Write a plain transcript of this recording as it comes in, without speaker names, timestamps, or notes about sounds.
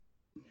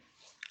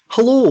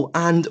Hello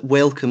and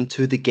welcome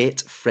to the Get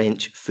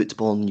French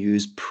Football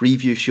News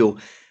preview show.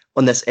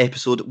 On this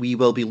episode, we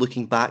will be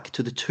looking back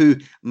to the two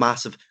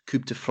massive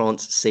Coupe de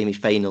France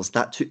semi-finals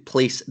that took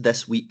place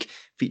this week,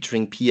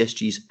 featuring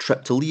PSG's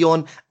trip to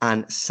Lyon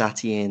and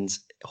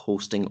Saint-Étienne's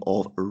hosting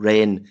of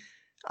Rennes.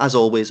 As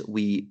always,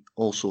 we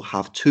also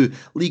have two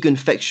Ligue 1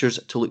 fixtures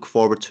to look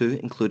forward to,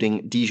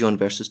 including Dijon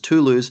versus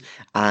Toulouse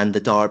and the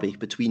derby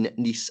between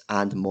Nice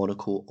and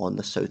Monaco on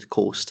the south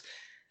coast.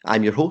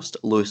 I'm your host,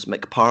 Lewis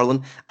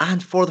McParlin,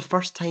 and for the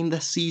first time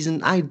this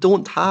season, I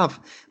don't have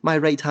my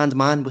right-hand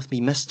man with me,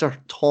 Mr.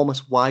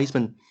 Thomas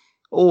Wiseman.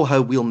 Oh,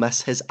 how we'll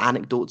miss his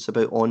anecdotes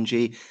about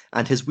Angers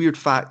and his weird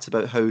facts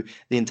about how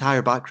the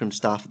entire backroom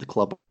staff of the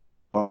club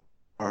are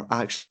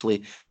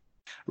actually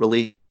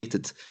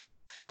related.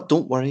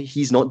 Don't worry,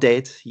 he's not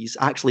dead. He's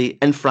actually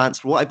in France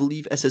for what I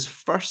believe is his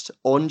first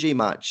Angers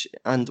match,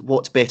 and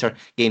what better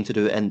game to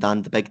do it in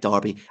than the big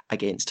derby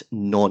against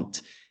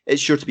Nantes. It's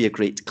sure to be a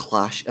great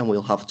clash, and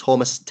we'll have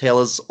Thomas tell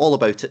us all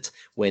about it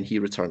when he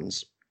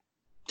returns.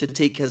 To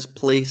take his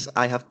place,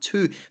 I have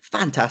two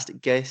fantastic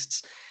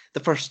guests. The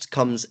first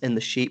comes in the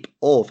shape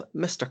of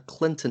Mr.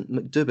 Clinton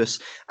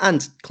McDubus.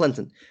 And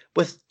Clinton,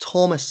 with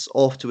Thomas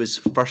off to his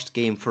first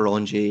game for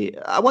Angers,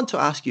 I want to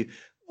ask you,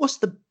 what's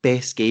the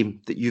best game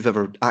that you've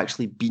ever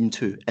actually been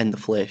to in the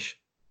flesh?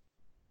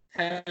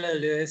 Hello,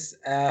 Lewis.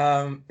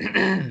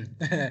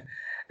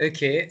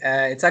 Okay,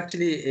 it's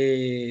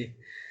actually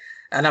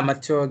an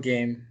amateur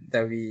game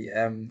that we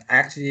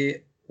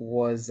actually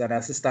was an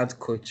assistant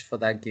coach for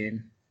that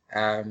game.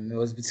 It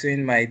was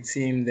between my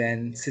team,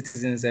 then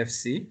Citizens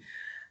FC,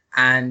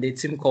 and a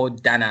team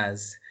called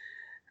Danas.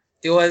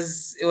 It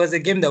was a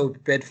game that we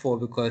prepared for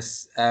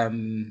because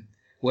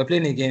we're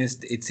playing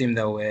against a team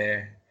that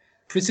were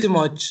pretty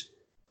much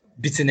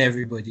beating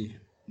everybody.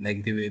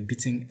 Like, they were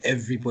beating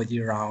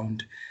everybody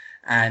around,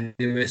 and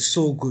they were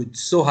so good,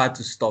 so hard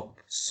to stop.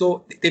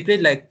 So they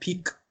played like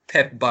peak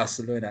Pep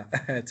Barcelona,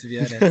 to be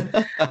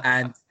honest.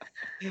 and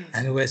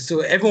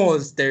everyone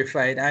was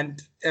terrified.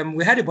 And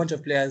we had a bunch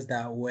of players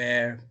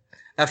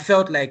that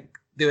felt like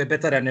they were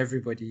better than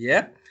everybody,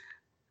 yeah?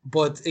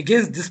 But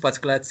against this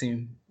particular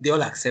team, they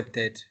all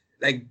accepted.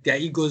 Like, their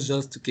egos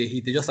just took a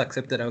hit. They just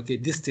accepted, okay,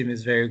 this team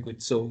is very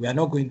good, so we are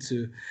not going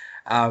to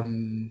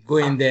go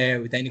in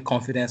there with any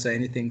confidence or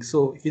anything.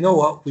 So, you know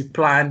what? We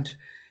planned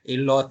a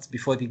lot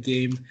before the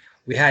game.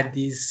 We had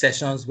these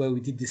sessions where we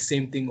did the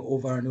same thing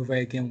over and over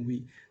again.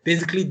 We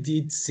basically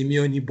did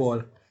Simeone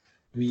ball.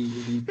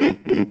 We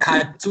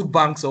had two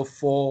banks of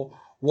four,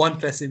 one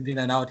person being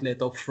an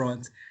outlet up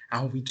front,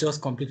 and we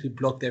just completely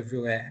blocked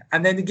everywhere.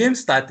 And then the game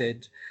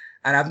started,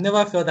 and I've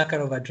never felt that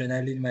kind of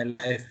adrenaline in my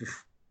life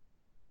before,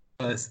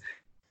 because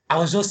I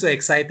was just so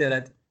excited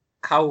at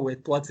how we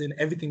were thwarting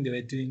everything they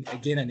were doing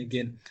again and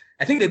again.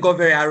 I think they got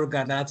very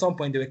arrogant, and at some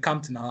point they were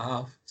camped in our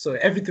half. So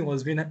everything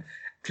was being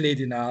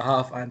played in our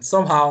half, and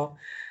somehow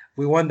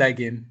we won that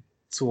game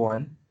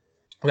 2-1.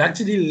 We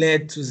actually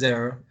led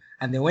 2-0,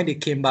 and then when they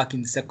came back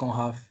in the second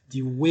half,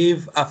 the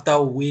wave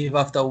after wave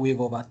after wave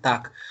of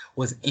attack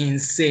was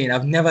insane.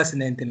 I've never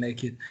seen anything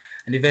like it.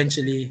 And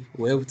eventually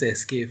we were able to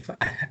escape.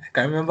 I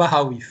can remember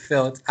how we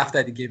felt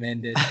after the game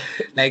ended.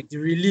 Like, the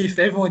relief,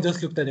 everyone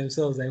just looked at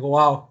themselves like,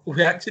 wow,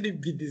 we actually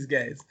beat these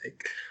guys.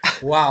 Like,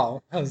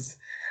 wow, that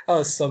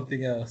was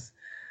something else.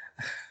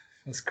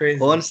 It was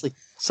crazy. Honestly,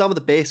 some of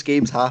the best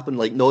games happen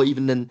like not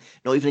even in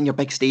your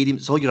big stadiums.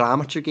 It's all your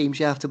amateur games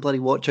you have to bloody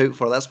watch out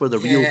for. That's where the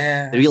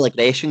real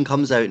aggression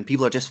comes out, and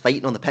people are just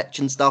fighting on the pitch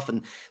and stuff,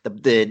 and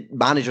the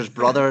manager's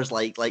brothers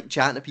like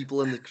chatting to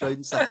people in the crowd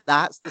and stuff.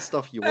 That's the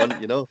stuff you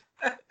want, you know.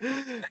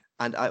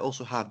 And I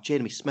also have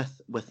Jeremy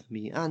Smith with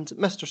me. And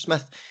Mr.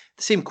 Smith,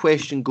 the same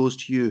question goes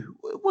to you.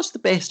 What's the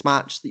best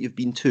match that you've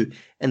been to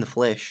in the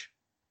flesh?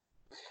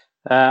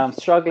 I'm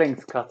struggling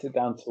to cut it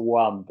down to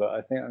one, but I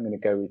think I'm going to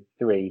go with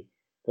three.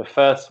 The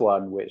first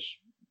one, which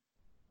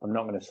I'm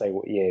not going to say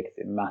what year because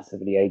it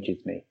massively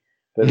ages me,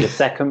 but the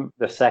second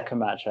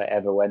match I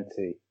ever went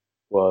to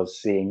was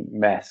seeing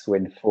Metz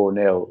win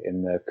 4-0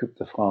 in the Coupe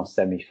de France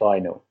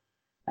semi-final,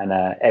 and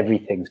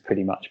everything's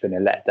pretty much been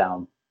a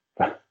letdown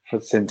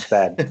since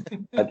then.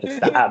 Just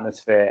the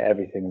atmosphere,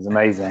 everything is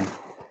amazing.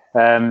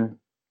 I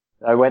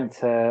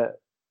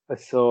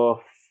saw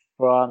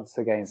France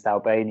against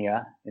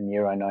Albania in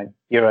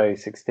Euro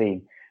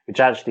 16, which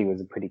actually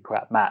was a pretty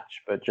crap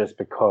match, but just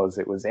because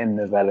it was in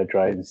the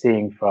Velodrome,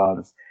 seeing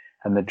France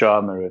and the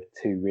drama of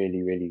two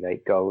really, really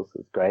late goals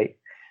was great.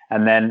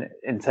 And then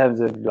in terms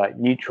of like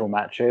neutral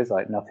matches,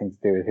 like nothing to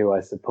do with who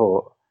I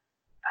support,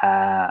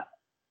 I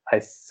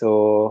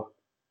saw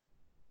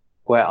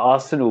where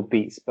Arsenal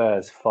beat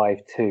Spurs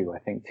 5-2, I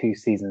think 2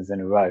 seasons in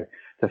a row.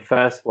 The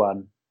first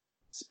one,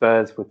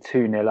 Spurs were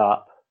 2-0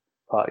 up,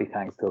 partly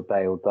thanks to a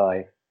Bale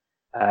dive,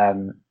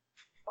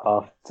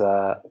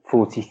 after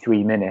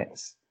 43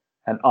 minutes.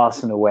 And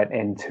Arsenal went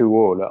in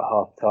 2-2 at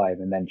half time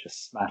and then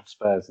just smashed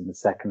Spurs in the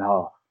second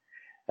half.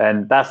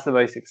 And that's the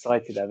most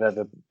excited I've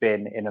ever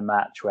been in a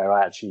match where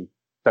I actually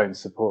don't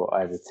support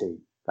either team.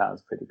 That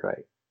was pretty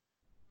great.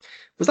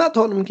 Was that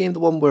Tottenham game the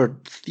one where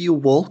Theo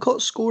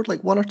Walcott scored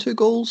like 1 or 2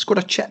 goals, scored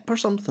a chip or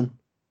something?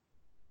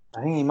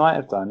 I think he might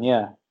have done,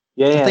 yeah.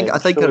 Yeah, I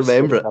think I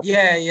remember it.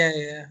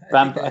 Yeah.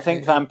 I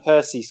think Van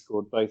Persie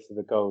scored both of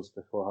the goals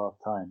before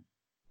half time.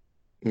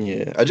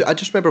 Yeah, I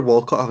just remember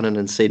Walcott having an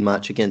insane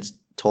match against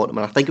Tottenham,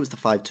 and I think it was the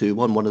 5-2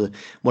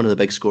 one of the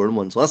big scoring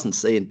ones. So that's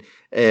insane.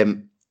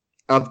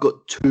 I've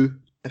got 2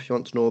 if you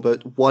want to know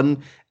about.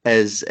 One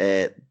is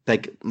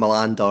big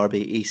Milan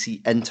derby,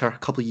 AC Inter a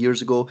couple of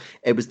years ago.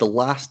 It was the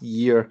last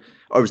year,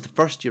 or it was the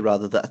first year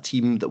rather, that a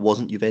team that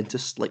wasn't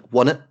Juventus like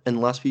won it in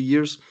the last few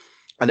years.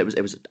 And it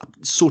was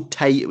so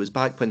tight. It was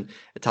back when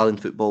Italian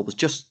football was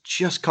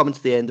just coming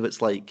to the end of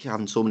its like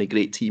having so many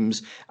great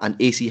teams, and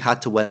AC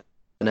had to win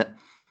it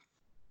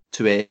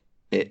to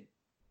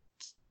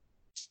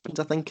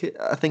I think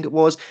it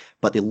was,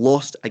 but they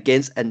lost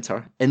against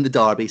Inter in the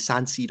derby,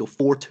 San Siro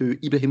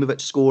 4-2. Ibrahimovic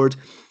scored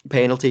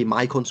penalty,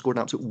 Maicon scored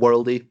an absolute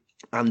worldie,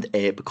 and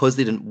because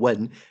they didn't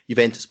win,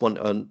 Juventus went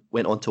on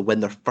to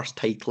win their first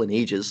title in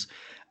ages,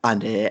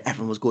 and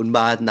everyone was going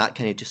mad, and that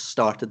kind of just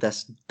started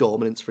this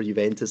dominance for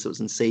Juventus. It was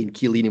insane.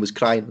 Chiellini was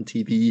crying on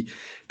TV,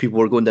 people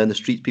were going down the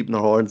streets, peeping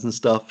their horns and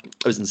stuff.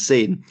 It was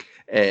insane.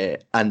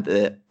 And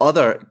the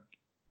other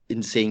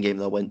insane game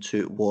that I went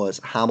to was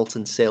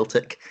Hamilton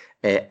Celtic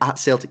at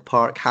Celtic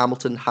Park.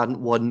 Hamilton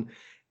hadn't won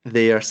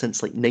there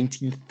since like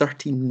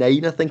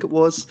 1939, I think it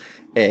was.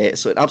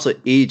 So it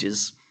absolutely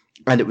ages,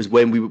 and it was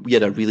when we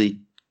had a really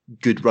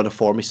good run of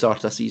form. We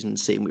started a season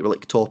saying we were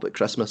like top at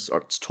Christmas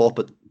or top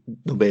at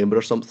November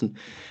or something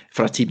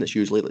for a team that's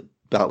usually like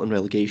battling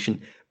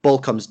relegation. Ball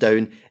comes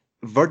down.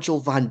 Virgil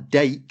van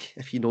Dijk,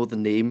 if you know the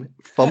name,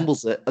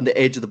 fumbles it on the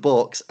edge of the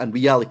box, and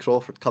wee Ali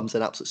Crawford comes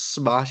in, absolutely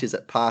smashes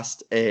it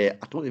past, I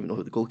don't even know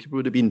who the goalkeeper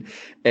would have been,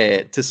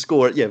 to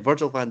score. Yeah,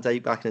 Virgil van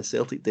Dijk back in his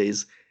Celtic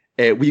days.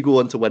 We go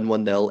on to win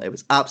 1-0. It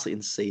was absolutely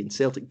insane.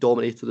 Celtic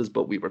dominated us,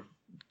 but we were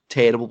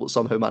terrible, but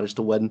somehow managed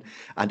to win.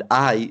 And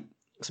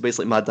so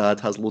basically my dad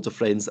has loads of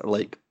friends that are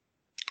like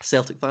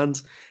Celtic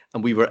fans,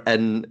 and we were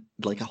in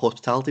like a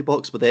hospitality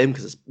box with them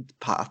because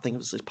I think it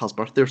was his past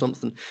birthday or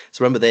something.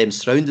 So I remember them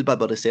surrounded by a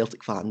bunch of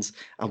Celtic fans,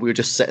 and we were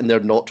just sitting there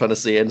not trying to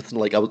say anything.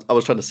 Like I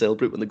was trying to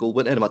celebrate when the goal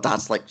went in, and my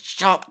dad's like,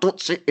 "Shut up, don't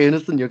say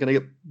anything. You're gonna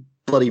get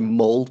bloody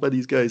mauled by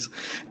these guys."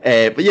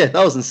 But yeah,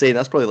 that was insane.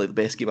 That's probably like the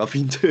best game I've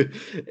been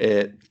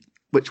to,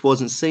 which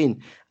was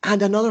insane.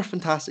 And another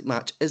fantastic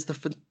match is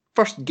the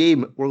first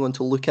game we're going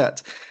to look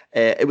at.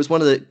 It was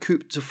one of the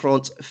Coupe de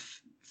France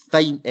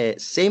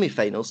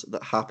semi-finals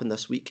that happened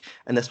this week,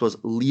 and this was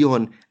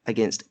Lyon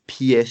against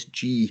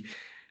PSG.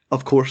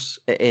 Of course,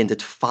 it ended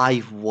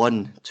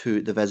 5-1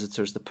 to the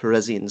visitors, the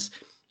Parisians.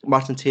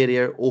 Martin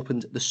Terrier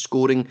opened the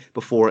scoring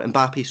before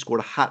Mbappe scored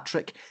a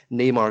hat-trick.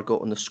 Neymar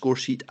got on the score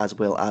sheet, as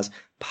well as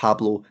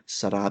Pablo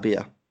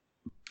Sarabia.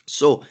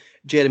 So,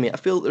 Jeremy, I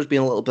feel there's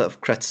been a little bit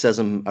of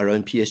criticism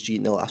around PSG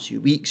in the last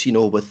few weeks,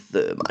 with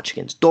the match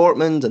against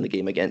Dortmund and the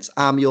game against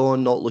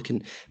Amiens not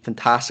looking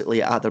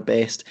fantastically at their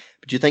best.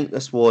 But do you think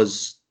this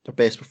was their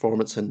best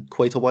performance in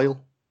quite a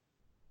while?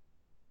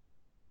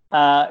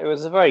 It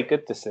was a very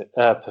good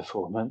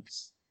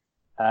performance,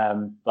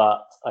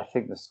 but I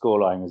think the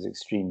scoreline was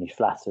extremely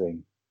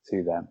flattering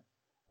to them.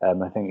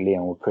 I think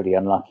Lyon were pretty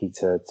unlucky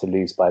to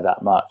lose by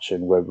that much,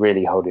 and were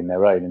really holding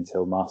their own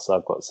until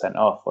Marcel got sent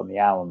off on the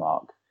hour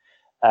mark.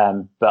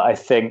 But I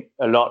think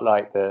a lot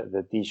like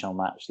the Dijon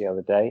match the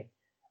other day,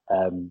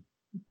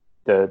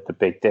 the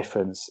big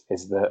difference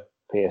is that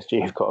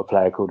PSG have got a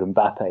player called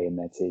Mbappe in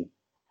their team,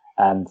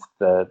 and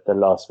the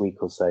last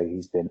week or so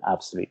he's been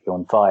absolutely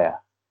on fire.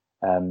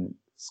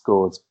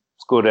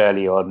 Scored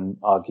early on,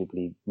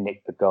 arguably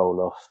nicked the goal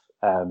off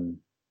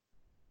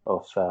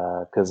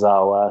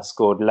Kurzawa.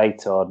 Scored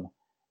late on,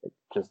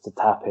 just to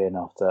tap in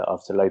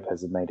after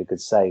Lopez had made a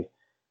good save.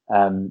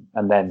 And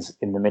then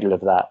in the middle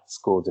of that,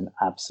 scored an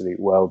absolute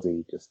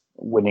worldie, just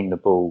winning the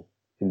ball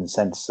in the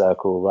centre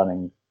circle,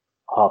 running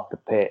half the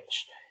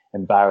pitch,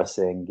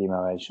 embarrassing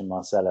Guimaraes and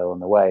Marcelo on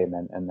the way,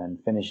 and then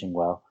finishing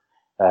well.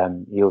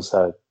 He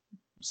also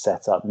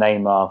set up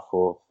Neymar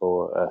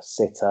for a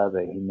sitter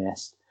that he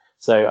missed.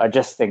 So I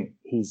just think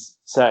he's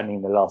certainly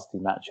in the last two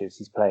matches,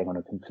 he's playing on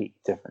a completely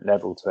different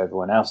level to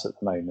everyone else at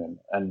the moment.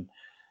 And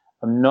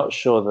I'm not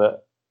sure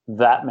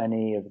that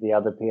many of the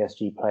other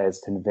PSG players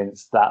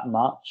convince that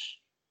much.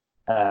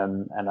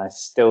 And I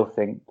still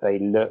think they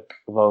look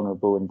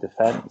vulnerable in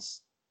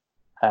defence.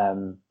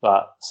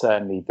 But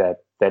certainly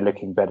they're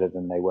looking better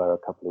than they were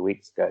a couple of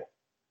weeks ago.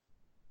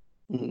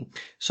 Mm-hmm.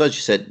 So as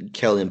you said,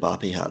 Kylian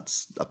Mbappe had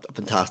a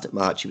fantastic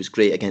match. He was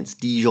great against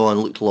Dijon,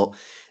 looked a lot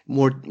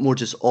more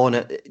just on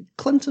it.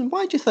 Clinton,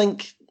 why do you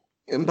think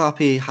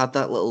Mbappe had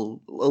that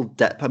little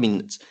dip? I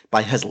mean, it's,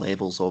 by his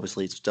levels,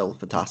 obviously, he's still a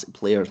fantastic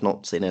player. I'm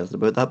not saying anything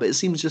about that, but it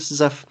seems just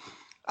as if,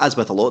 as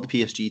with a lot of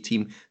the PSG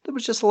team, there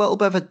was just a little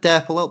bit of a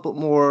dip, a little bit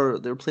more.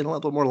 They were playing a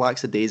little bit more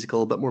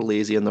lackadaisical, a bit more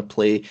lazy in their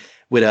play.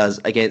 Whereas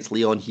against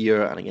Lyon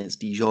here and against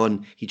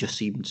Dijon, he just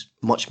seemed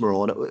much more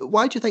on it.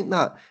 Why do you think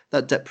that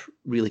dip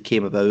really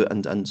came about,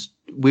 and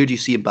where do you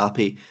see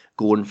Mbappe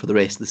going for the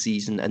rest of the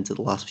season into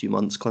the last few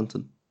months,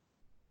 Clinton?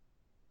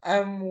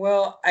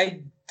 Well,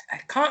 I I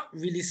can't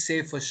really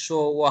say for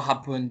sure what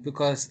happened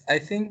because I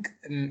think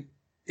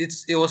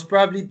it was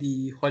probably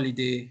the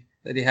holiday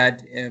that they had,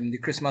 the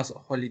Christmas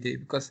holiday.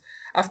 Because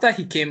after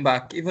he came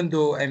back, even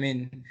though I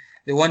mean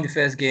they won the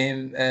first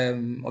game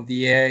of the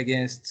year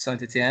against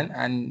Saint-Etienne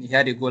and he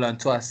had a goal and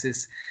 2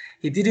 assists,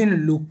 he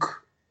didn't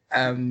look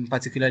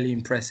particularly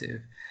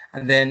impressive.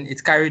 And then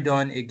it carried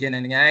on again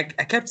and again.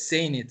 I kept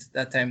saying it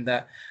that time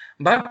that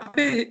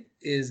Mbappe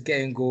is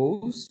getting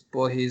goals,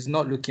 but he's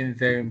not looking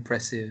very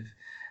impressive.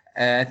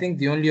 I think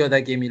the only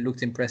other game he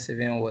looked impressive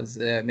in was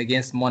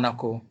against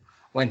Monaco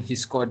when he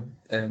scored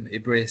a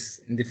brace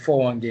in the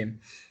 4-1 game.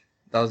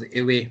 That was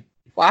away.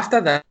 But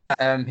after that,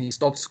 he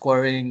stopped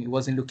scoring. He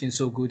wasn't looking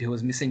so good. He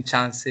was missing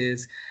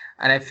chances.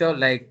 And I felt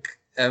like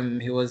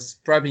he was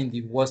probably in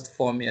the worst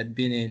form he had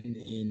been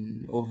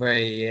in over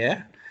a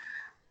year.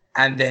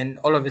 And then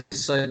all of a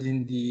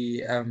sudden,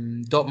 the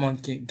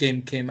Dortmund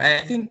game came. I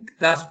think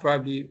that's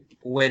probably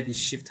where the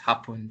shift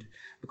happened.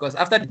 Because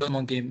after the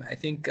Dortmund game, I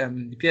think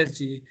the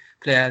PSG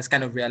players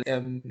kind of realized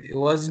it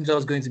wasn't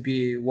just going to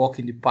be a walk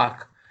in the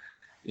park,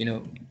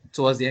 going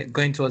towards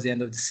the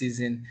end of the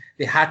season.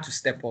 They had to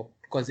step up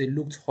because they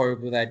looked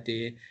horrible that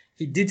day.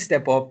 He did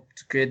step up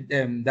to create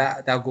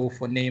that goal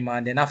for Neymar.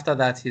 And then after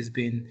that, he's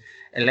been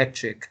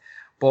electric.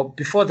 But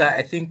before that,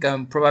 I think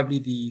probably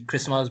the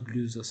Christmas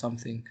blues or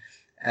something.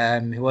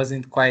 He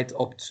wasn't quite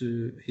up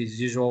to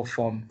his usual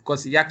form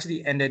because he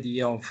actually ended the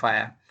year on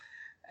fire.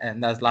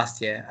 And that's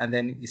last year. And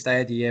then he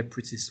started the year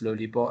pretty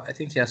slowly. But I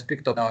think he has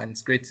picked up now and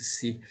it's great to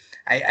see.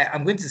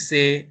 I'm going to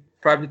say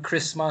probably the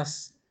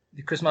Christmas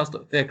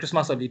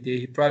holiday,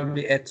 he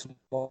probably ate too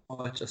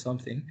much or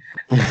something.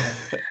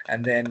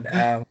 And then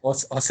or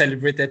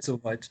celebrated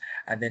too much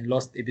and then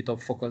lost a bit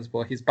of focus.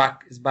 But he's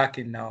back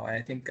in now. And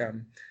I think it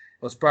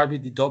was probably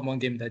the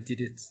Dortmund game that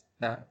did it,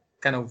 that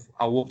kind of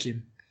awoke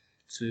him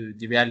to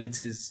the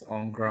realities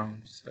on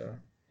ground. So,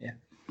 yeah.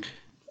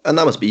 And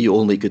that must be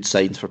only good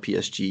signs for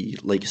PSG.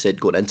 Like you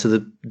said, going into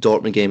the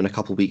Dortmund game in a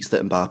couple of weeks,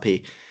 that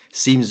Mbappe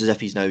seems as if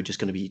he's now just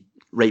going to be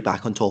right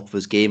back on top of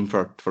his game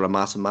for a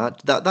massive match.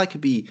 That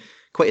could be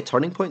quite a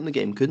turning point in the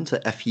game, couldn't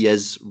it? If he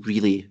is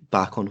really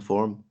back on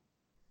form.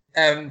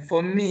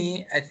 For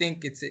me, I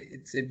think it's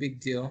a big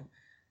deal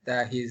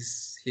that he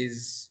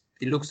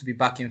looks to be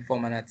back in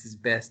form and at his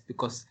best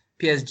because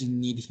PSG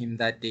need him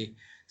that day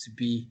to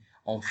be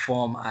on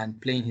form and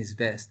playing his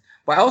best.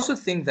 But I also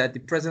think that the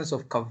presence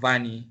of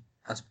Cavani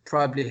has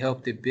probably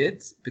helped a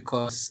bit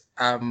because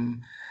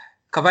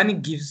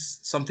Cavani gives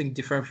something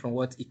different from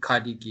what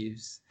Icardi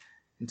gives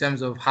in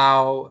terms of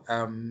how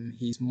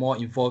he's more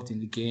involved in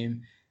the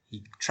game.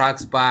 He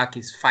tracks back,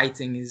 he's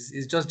fighting,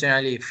 he's just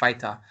generally a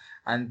fighter.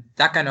 And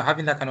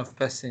having that kind of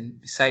person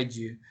beside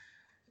you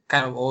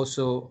kind of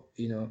also,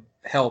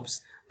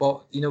 helps.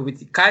 But,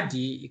 with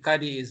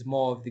Icardi is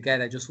more of the guy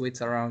that just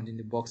waits around in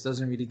the box,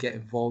 doesn't really get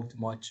involved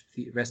much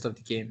the rest of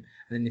the game.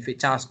 And then if a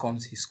chance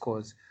comes, he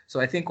scores. So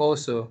I think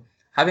also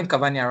having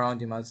Cavani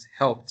around him has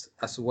helped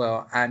as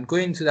well. And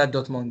going into that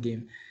Dortmund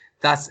game,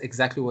 that's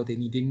exactly what they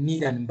need. They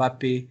need an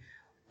Mbappe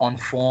on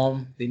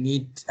form. They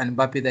need an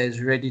Mbappe that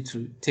is ready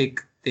to take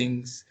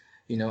things,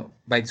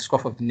 by the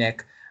scruff of the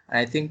neck. And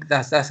I think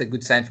that's a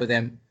good sign for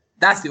them.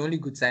 That's the only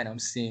good sign I'm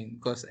seeing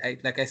because,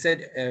 like I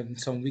said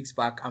some weeks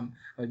back, I'm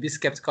a bit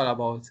skeptical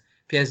about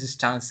PSG's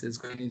chances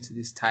going into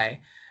this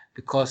tie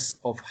because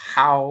of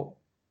how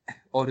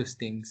all those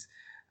things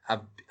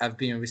have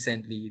been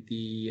recently.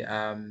 The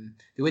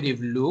way they've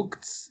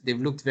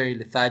looked very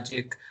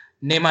lethargic.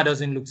 Neymar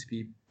doesn't look to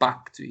be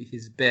back to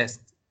his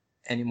best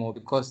anymore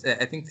because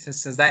I think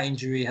since that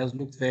injury he has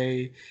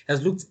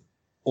looked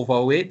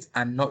overweight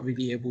and not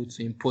really able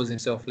to impose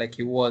himself like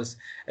he was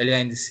earlier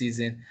in the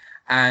season.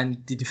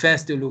 And the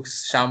defense still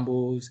looks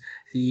shambles.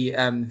 The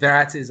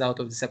Verratti is out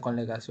of the second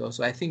leg as well.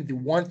 So I think the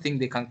one thing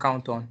they can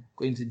count on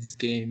going to this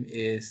game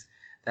is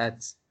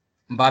that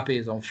Mbappe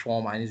is on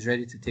form and is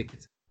ready to take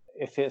it.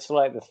 If it's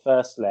like the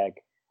first leg,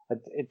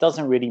 it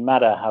doesn't really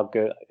matter how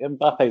good.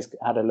 Mbappe's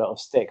had a lot of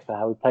stick for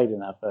how he played in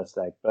that first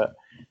leg, but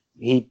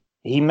he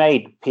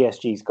made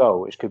PSG's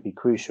goal, which could be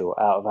crucial,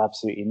 out of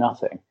absolutely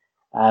nothing.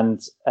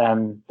 And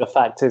the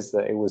fact is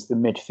that it was the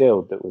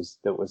midfield that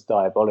was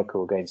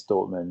diabolical against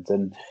Dortmund.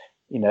 And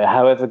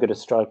however good a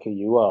striker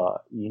you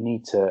are, you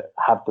need to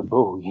have the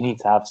ball. You need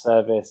to have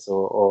service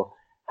or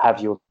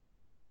have your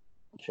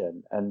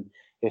attention. And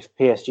if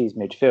PSG's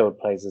midfield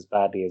plays as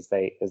badly as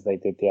they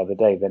did the other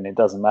day, then it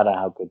doesn't matter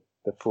how good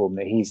the form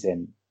that he's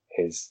in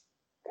is,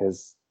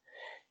 because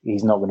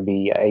he's not going to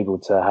be able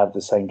to have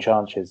the same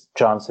chances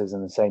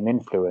and the same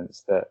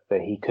influence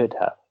that he could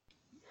have.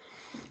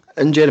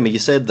 And Jeremy, you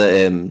said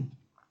that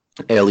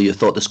earlier you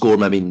thought the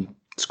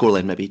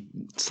scoreline maybe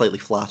slightly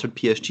flattered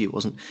PSG. It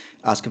wasn't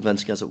as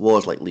convincing as it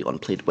was. Like Lyon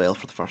played well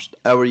for the first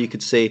hour, you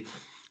could say.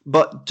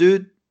 But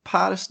do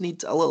Paris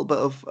need a little bit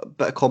of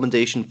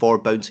commendation for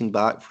bouncing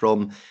back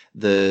from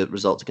the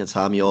results against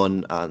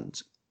Amiens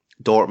and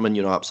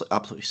Dortmund?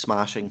 Absolutely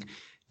smashing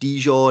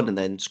Dijon and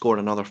then scoring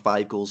another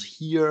 5 goals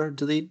here.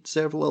 Do they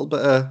deserve a little bit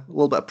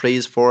of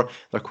praise for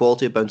their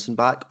quality of bouncing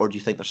back, or do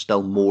you think there's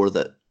still more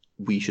that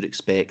we should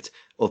expect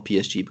of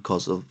PSG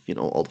because of,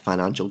 all the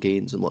financial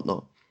gains and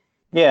whatnot.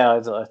 Yeah, I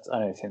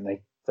don't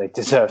think they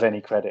deserve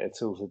any credit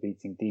at all for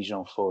beating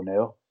Dijon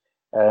 4-0.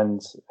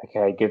 And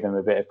okay, give them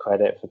a bit of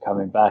credit for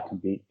coming back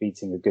and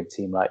beating a good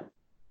team. Like,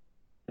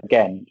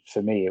 again,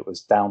 for me, it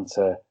was down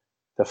to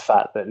the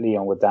fact that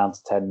Lyon were down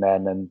to 10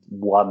 men and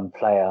one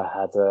player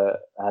had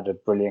a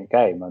brilliant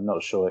game. I'm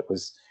not sure it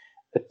was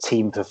a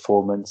team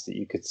performance that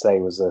you could say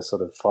was a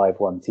sort of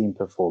 5-1 team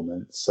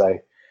performance. So,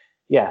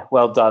 yeah,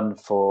 well done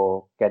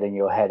for getting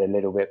your head a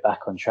little bit back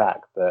on track.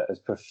 But as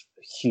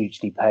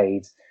hugely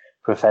paid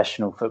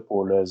professional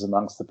footballers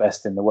amongst the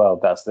best in the world,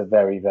 that's the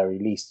very, very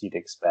least you'd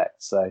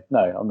expect. So, no,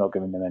 I'm not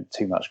giving them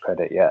too much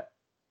credit yet.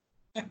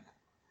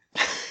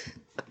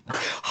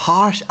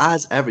 Harsh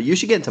as ever. You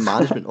should get into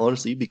management,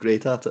 honestly. You'd be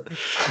great at it.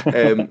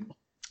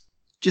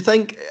 Do you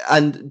think,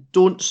 and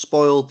don't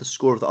spoil the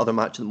score of the other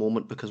match at the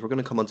moment, because we're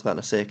going to come onto that in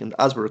a second.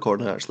 As we're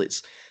recording, actually,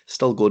 it's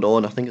still going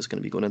on. I think it's going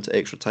to be going into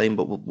extra time,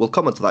 but we'll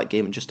come onto that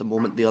game in just a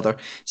moment. The other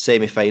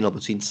semi-final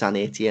between Saint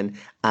Etienne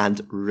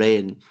and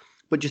Rennes.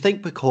 But do you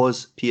think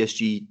because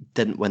PSG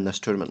didn't win this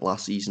tournament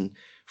last season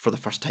for the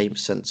first time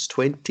since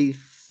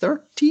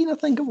 2013, I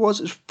think it was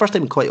first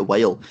time in quite a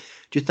while,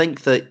 do you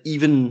think that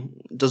even,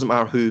 doesn't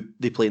matter who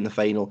they play in the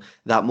final,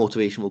 that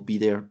motivation will be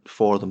there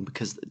for them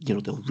because,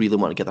 they'll really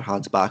want to get their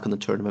hands back on the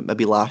tournament?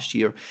 Maybe last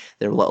year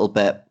they were a little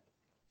bit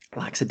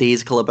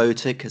lackadaisical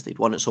about it because they'd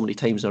won it so many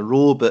times in a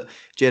row. But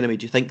Jeremy,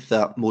 do you think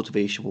that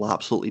motivation will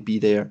absolutely be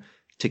there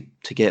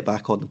to get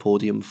back on the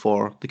podium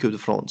for the Coupe de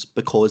France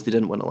because they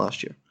didn't win it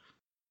last year?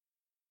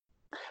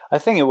 I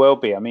think it will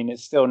be. I mean,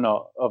 it's still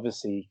not,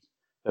 obviously,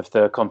 of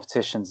the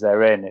competitions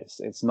they're in,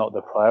 it's not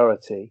the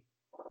priority.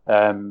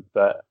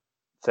 But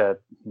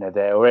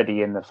they're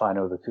already in the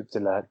final of the Coupe de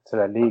la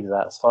Ligue.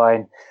 That's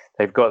fine.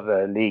 They've got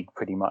the league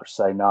pretty much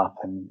sewn up,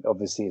 and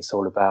obviously it's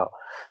all about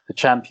the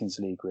Champions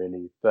League,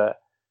 really. But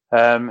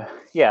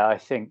I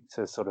think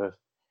to sort of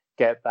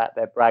get back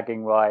their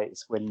bragging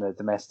rights, win the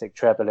domestic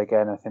treble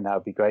again, I think that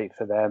would be great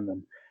for them.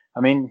 And I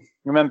mean,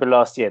 remember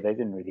last year they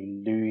didn't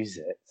really lose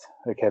it.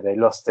 Okay, they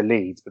lost the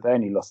Leeds, but they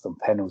only lost on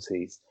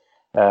penalties.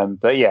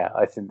 But yeah,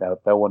 I think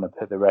they'll want to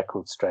put the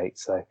record straight.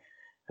 So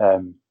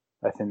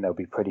I think they'll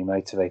be pretty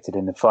motivated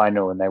in the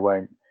final, and they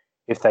won't.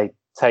 If they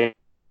take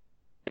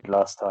it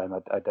last time,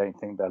 I don't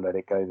think they'll let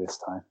it go this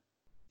time.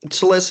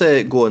 So let's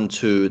go on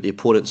to the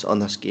opponents on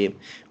this game,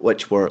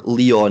 which were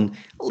Lyon.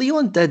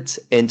 Lyon did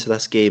enter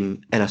this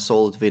game in a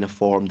solid vein of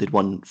form. They'd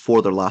won 4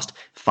 of their last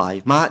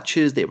 5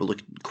 matches. They were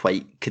looking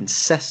quite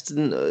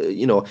consistent.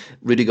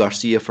 Rudy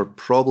Garcia, for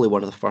probably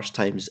one of the first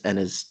times in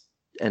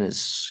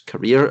his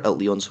career at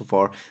Lyon so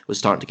far, was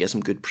starting to get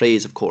some good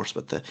praise, of course,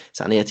 with the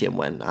Saint Etienne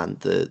win and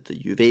the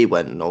Juve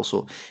win, and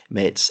also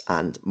Metz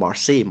and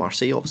Marseille.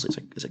 Marseille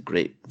obviously is a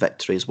great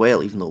victory as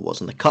well, even though it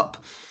wasn't the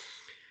cup.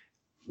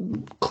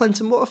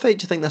 Clinton, what effect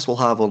do you think this will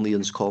have on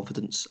Lyon's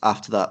confidence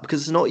after that?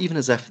 Because it's not even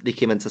as if they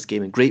came into this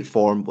game in great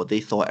form, but they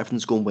thought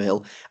everything's going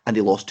well, and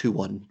they lost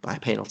 2-1 by a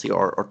penalty,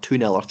 or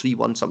 2-0 or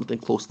 3-1, something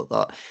close like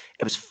that.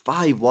 It was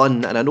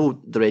 5-1, and I know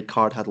the red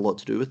card had a lot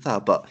to do with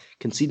that, but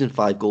conceding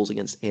 5 goals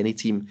against any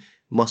team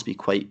must be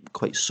quite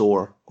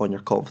sore on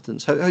your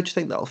confidence. How do you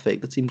think that'll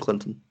affect the team,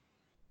 Clinton?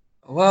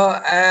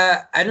 Well,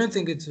 I don't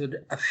think it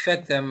would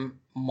affect them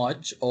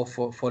much or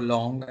for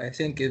long. I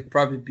think it'll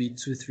probably be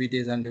 2-3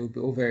 days and they'll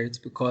be over it,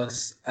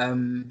 because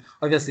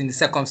obviously in the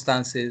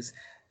circumstances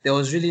there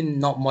was really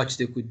not much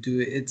they could do.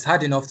 It's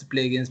hard enough to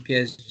play against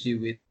PSG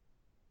with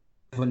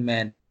 7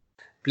 men.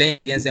 Playing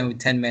against them with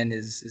 10 men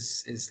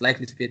is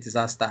likely to be a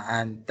disaster,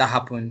 and that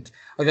happened.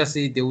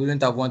 Obviously, they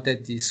wouldn't have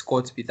wanted the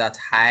score to be that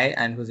high,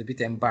 and it was a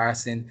bit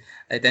embarrassing.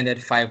 It ended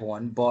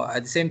 5-1, but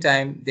at the same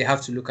time, they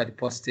have to look at the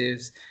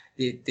positives.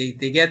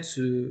 They get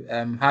to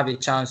have a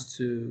chance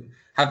to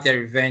have their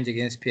revenge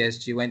against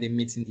PSG when they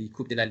meet in the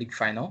Coupe de la Ligue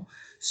final.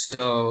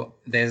 So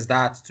there's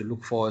that to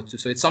look forward to.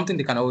 So it's something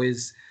they can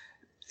always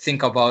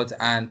think about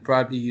and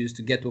probably use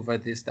to get over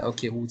this, that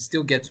okay, we'll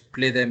still get to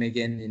play them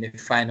again in a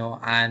final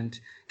and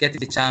get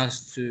the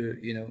chance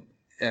to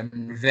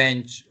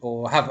revenge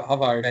or have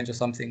our revenge or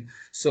something.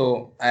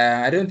 So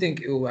I don't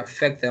think it will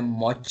affect them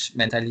much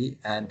mentally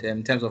and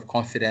in terms of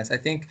confidence. I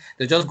think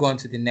they'll just go on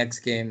to the next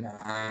game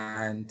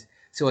and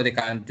see what they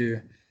can do.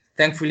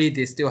 Thankfully,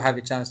 they still have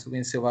a chance to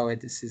win silverware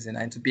this season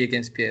and to be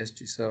against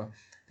PSG. So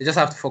they just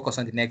have to focus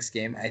on the next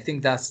game. I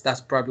think that's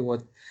probably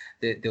what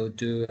they'll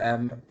do.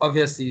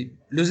 Obviously,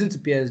 losing to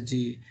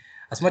PSG,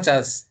 as much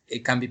as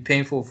it can be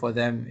painful for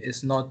them,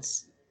 it's not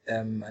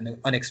an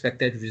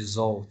unexpected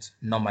result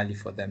normally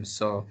for them.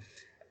 So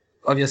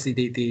obviously,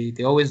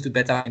 they always do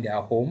better when they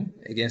are home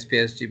against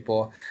PSG.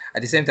 But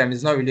at the same time,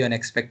 it's not really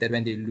unexpected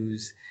when they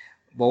lose.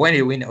 But when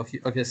they win,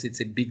 obviously,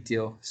 it's a big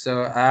deal.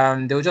 So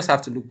they'll just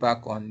have to look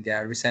back on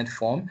their recent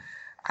form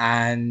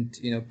and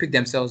pick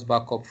themselves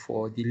back up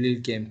for the Lille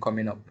game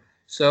coming up.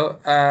 So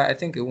I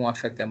think it won't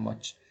affect them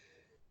much.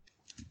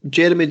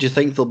 Jeremy, do you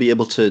think they'll be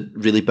able to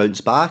really bounce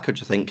back, or do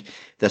you think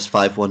this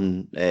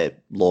 5-1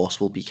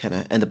 loss will be kind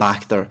of in the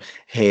back of their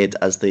head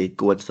as they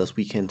go into this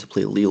weekend to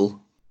play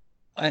Lille?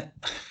 I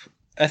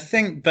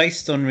think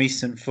based on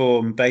recent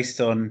form,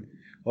 based on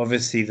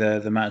obviously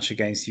the match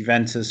against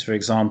Juventus, for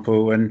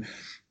example, and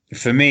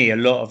for me, a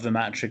lot of the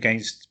match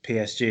against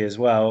PSG as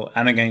well,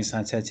 and against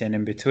Saint-Etienne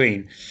in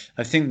between.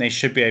 I think they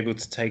should be able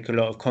to take a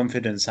lot of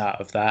confidence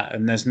out of that,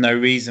 and there's no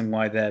reason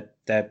why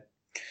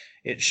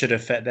it should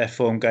affect their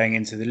form going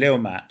into the Lille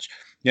match.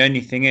 The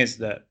only thing is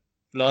that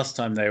last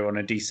time they were on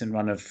a decent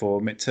run of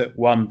form, it took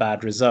one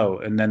bad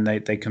result, and then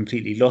they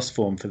completely lost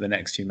form for the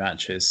next few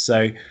matches.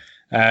 So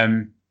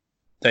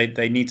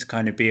they need to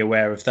kind of be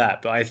aware of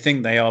that. But I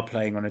think they are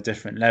playing on a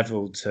different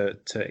level to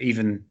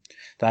even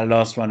that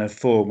last run of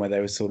form where they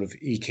were sort of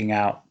eking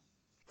out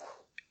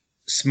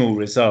small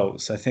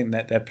results. I think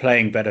that they're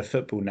playing better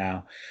football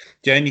now.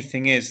 The only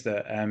thing is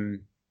that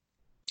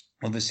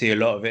obviously a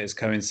lot of it has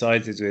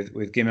coincided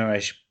with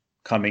Guimaraes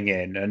coming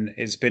in, and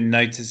it's been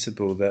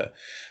noticeable that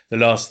the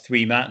last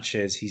three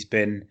matches he's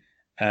been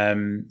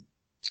kind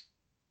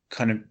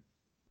of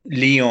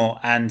Lyon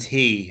and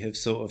he have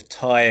sort of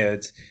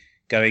tired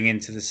going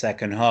into the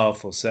second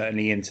half, or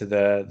certainly into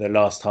the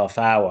last half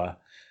hour.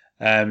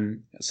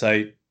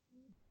 So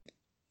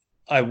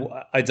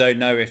I don't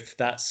know if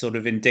that's sort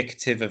of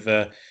indicative of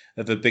a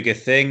bigger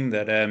thing,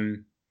 that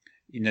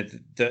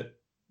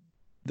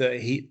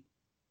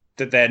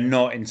that they're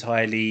not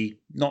entirely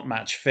not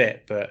match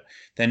fit, but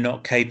they're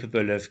not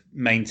capable of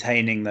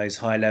maintaining those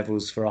high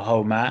levels for a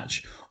whole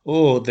match,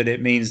 or that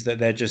it means that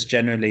they're just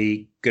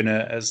generally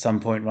gonna at some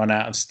point run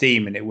out of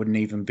steam, and it wouldn't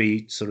even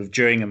be sort of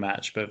during a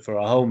match, but for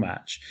a whole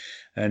match.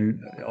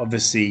 And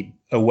obviously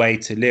away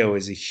to Lille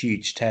is a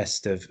huge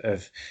test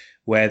of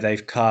where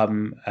they've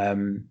come,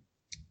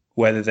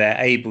 whether they're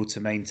able to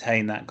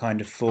maintain that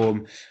kind of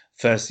form,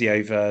 firstly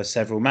over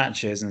several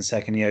matches, and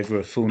secondly over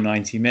a full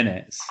 90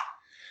 minutes.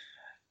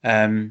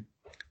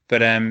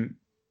 But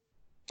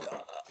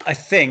I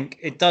think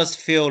it does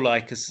feel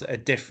like a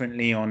different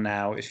Lyon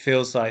now. It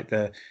feels like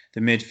the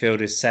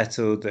midfield is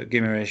settled, that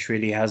Guimaraes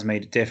really has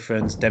made a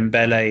difference.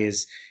 Dembele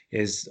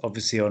is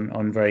obviously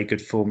on very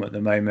good form at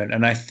the moment,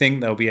 and I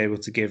think they'll be able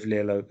to give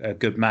Lille a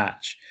good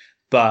match.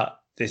 But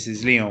this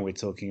is Lyon we're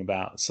talking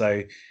about,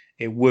 so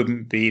it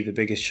wouldn't be the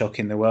biggest shock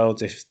in the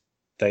world if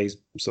they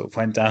sort of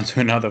went down to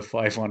another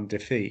 5-1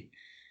 defeat.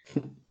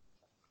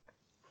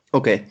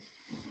 Okay.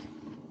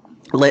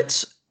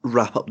 Let's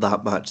wrap up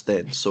that match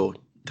then. So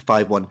the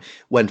 5-1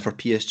 win for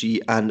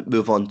PSG, and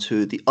move on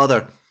to the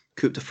other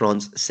Coupe de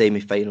France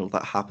semi-final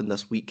that happened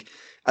this week.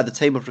 At the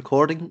time of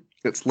recording,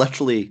 it's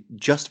literally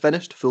just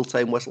finished.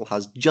 Full-time whistle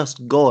has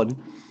just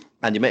gone.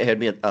 And you might have heard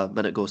me a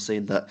minute ago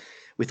saying that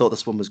we thought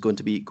this one was going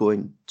to be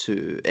going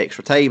to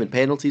extra time and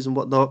penalties and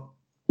whatnot.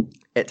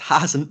 It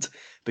hasn't,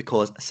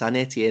 because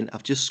Saint-Etienne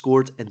have just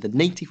scored in the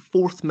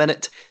 94th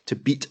minute to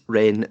beat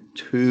Rennes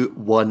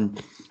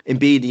 2-1.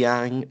 Mbaye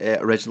Niang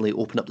originally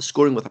opened up the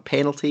scoring with a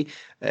penalty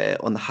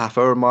on the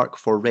half-hour mark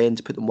for Rennes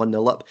to put them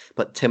 1-0 up,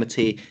 but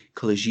Timothée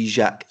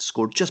Kolejiak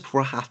scored just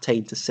before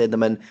half-time to send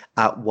them in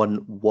at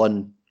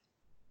 1-1.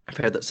 I've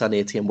heard that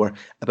Saint-Etienne were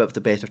a bit of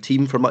the better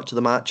team for much of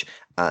the match,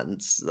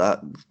 and that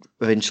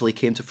eventually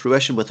came to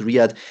fruition with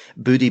Riyad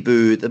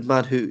Boudibou, the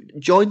man who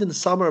joined in the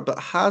summer but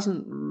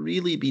hasn't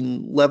really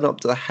been living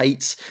up to the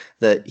heights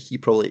that he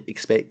probably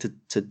expected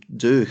to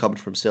do coming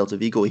from Celta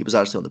Vigo. He was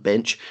actually on the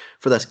bench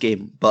for this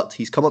game, but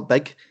he's come up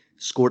big,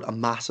 scored a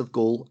massive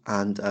goal,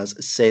 and has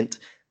sent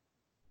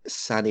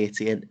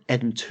Saint-Etienne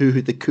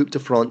into the Coupe de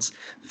France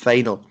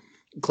final.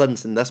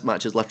 Clinton, this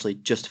match is literally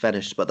just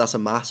finished, but that's a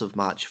massive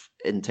match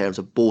in terms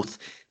of both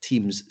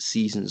teams'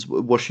 seasons.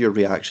 What's your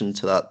reaction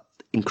to that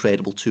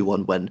incredible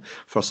 2-1 win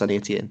for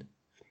Saint-Etienne?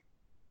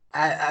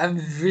 I'm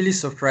really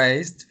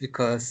surprised,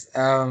 because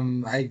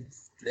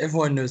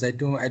everyone knows I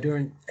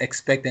don't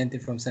expect anything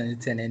from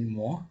Saint-Etienne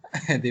anymore.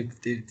 they've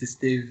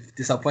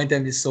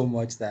disappointed me so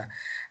much that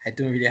I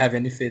don't really have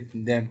any faith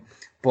in them.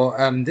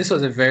 But this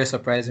was a very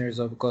surprising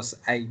result, because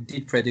I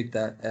did predict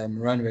that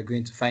Rennes were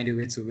going to find a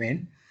way to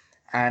win.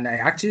 And I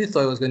actually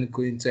thought it was going to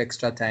go into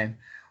extra time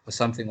or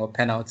something, or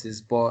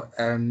penalties. But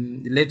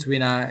the late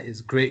winner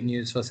is great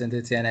news for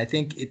Saint-Etienne. I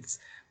think it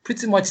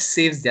pretty much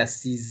saves their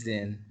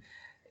season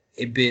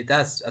a bit.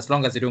 That's as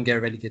long as they don't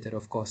get relegated,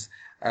 of course.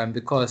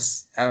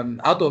 Because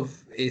out of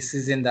a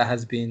season that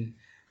has been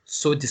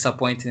so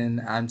disappointing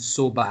and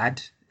so bad,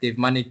 they've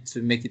managed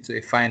to make it to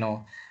a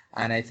final.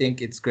 And I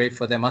think it's great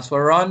for them. As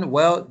for Rennes,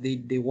 well,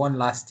 they won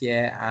last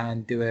year,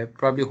 and they were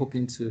probably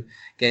hoping to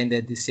get in there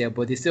this year,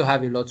 but they still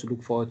have a lot to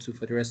look forward to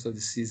for the rest of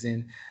the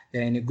season.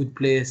 They're in a good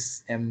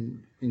place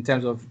in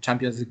terms of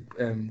Champions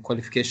League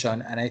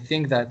qualification, and I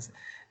think that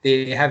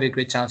they have a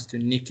great chance to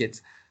nick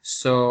it.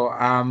 So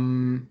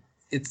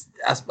it's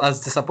as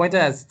disappointing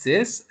as it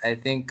is. I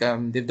think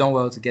they've done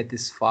well to get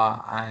this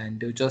far, and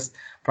they'll just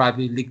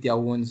probably lick their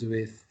wounds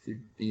with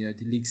the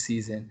league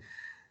season.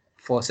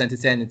 For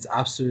Saint-Etienne, it's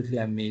absolutely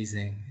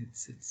amazing.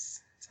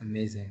 It's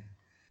amazing.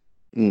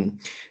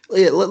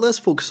 Yeah, let's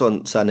focus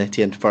on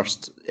Saint-Etienne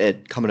first.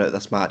 Coming out of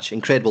this match,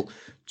 incredible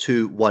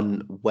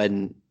 2-1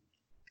 win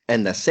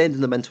in this, sending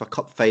them into a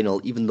cup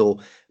final, even though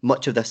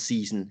much of this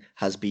season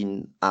has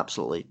been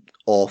absolutely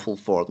awful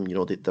for them.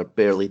 They're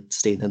barely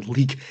staying in the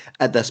league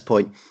at this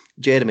point.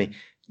 Jeremy,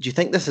 Do you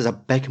think this is a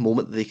big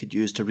moment that they could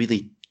use to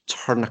really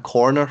turn a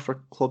corner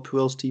for Claude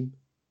Puel's team?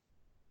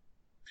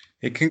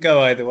 It can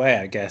go either way,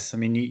 I guess. I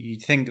mean, you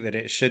think that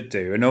it should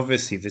do, and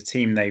obviously the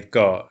team they've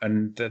got,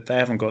 and that they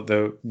haven't got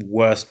the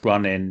worst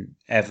run in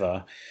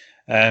ever.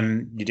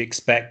 You'd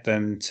expect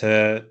them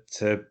to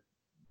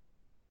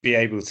be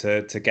able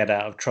to get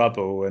out of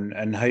trouble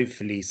and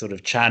hopefully sort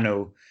of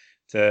channel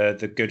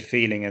the good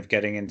feeling of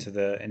getting into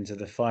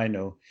the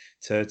final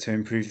to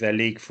improve their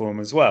league form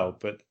as well.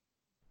 But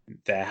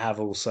there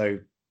have also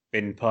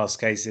been past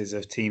cases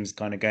of teams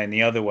kind of going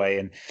the other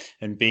way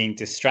and being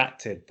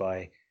distracted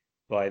by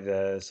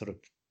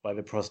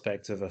the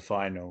prospect of a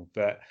final.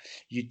 But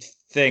you'd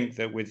think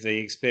that with the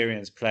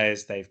experienced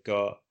players they've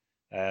got,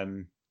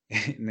 in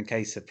the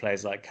case of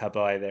players like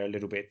Cabaye, they're a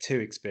little bit too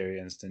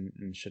experienced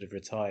and should have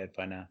retired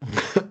by now.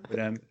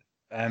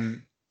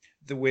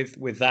 But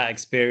with that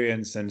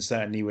experience, and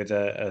certainly with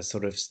a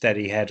sort of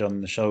steady head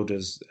on the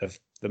shoulders of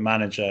the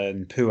manager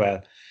and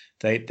Puel,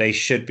 they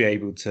should be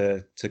able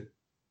to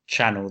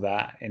channel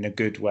that in a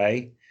good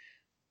way.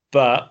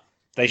 But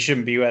they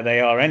shouldn't be where they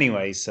are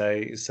anyway, so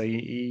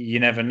you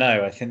never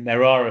know. I think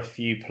there are a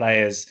few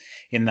players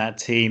in that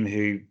team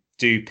who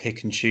do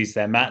pick and choose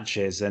their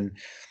matches, and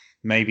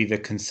maybe the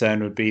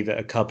concern would be that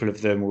a couple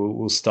of them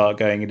will start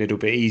going a little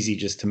bit easy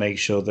just to make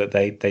sure that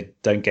they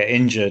don't get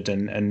injured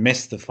and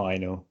miss the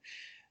final.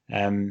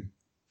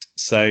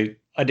 So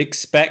I'd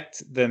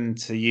expect them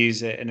to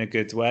use it in a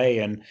good way,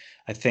 and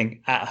I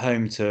think at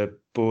home to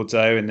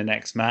Bordeaux in the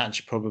next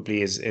match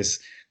probably is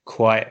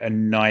quite a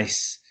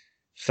nice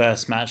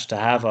first match to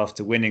have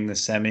after winning the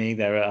semi.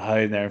 They're at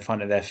home, they're in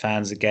front of their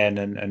fans again,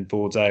 and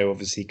Bordeaux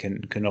obviously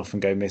can often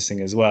go missing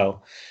as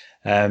well.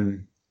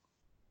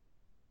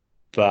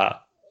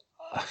 But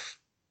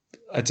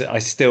I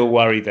still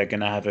worry they're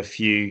going to have a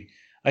few.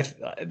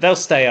 They'll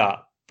stay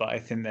up, but I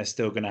think they're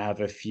still going to have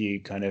a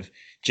few kind of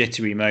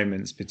jittery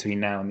moments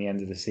between now and the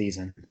end of the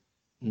season.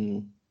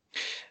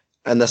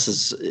 And this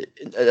is,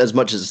 as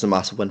much as it's a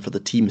massive win for the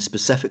team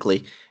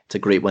specifically, it's a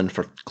great win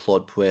for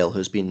Claude Puel,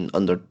 who's been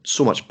under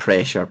so much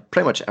pressure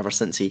pretty much ever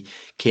since he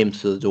came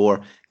through the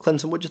door.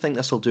 Clinton, what do you think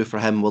this will do for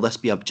him? Will this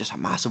be just a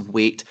massive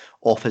weight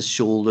off his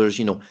shoulders?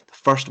 You know, the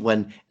first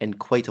win in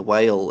quite a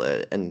while,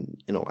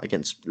 and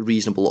against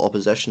reasonable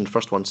opposition.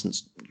 First one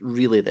since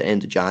really the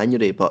end of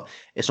January, but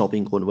it's not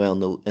been going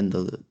well in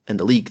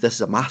the league. This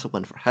is a massive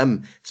win for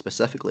him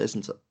specifically,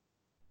 isn't it?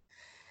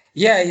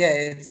 Yeah,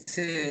 it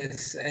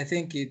is. I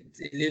think it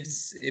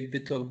lifts a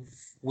bit of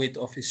weight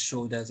off his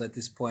shoulders at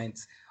this point.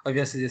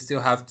 Obviously, they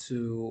still have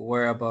to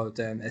worry about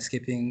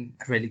escaping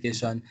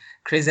relegation.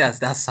 Crazy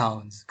as that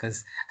sounds,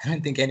 because I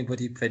don't think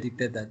anybody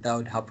predicted that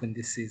would happen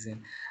this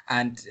season.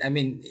 And I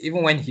mean,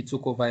 even when he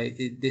took over,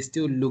 they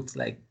still looked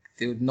like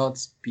they would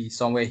not be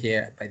somewhere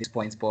here by this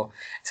point, but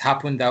it's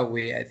happened that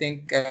way. I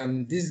think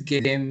this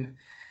game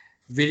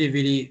really,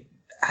 really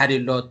had a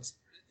lot.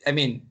 I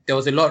mean, there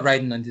was a lot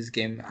riding on this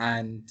game,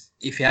 and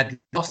if he had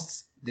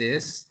lost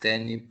this,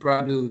 then he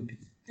probably would be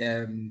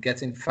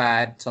getting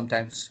fired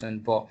sometime soon.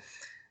 But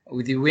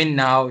with the win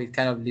now, it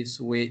kind of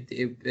lifts weight,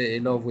 a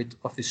lot of weight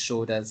off his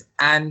shoulders,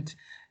 and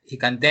he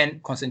can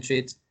then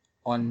concentrate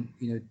on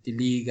the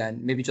league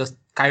and maybe just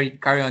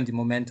carry on the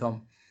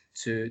momentum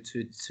to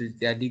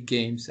their league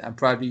games, and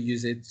probably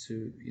use it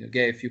to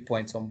get a few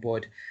points on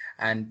board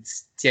and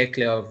steer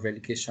clear of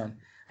relegation.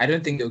 I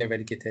don't think they'll get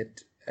relegated.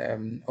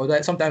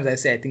 Although sometimes I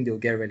say I think they'll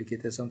get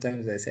relegated,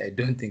 sometimes I say I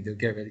don't think they'll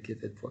get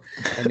relegated. But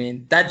I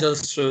mean, that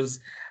just shows,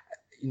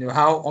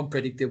 how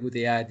unpredictable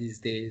they are these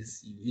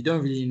days. You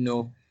don't really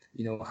know,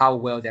 how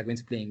well they're going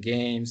to play in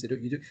games.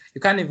 You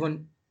can't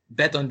even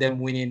bet on them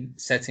winning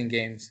certain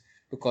games,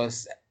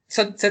 because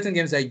certain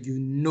games that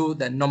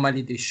that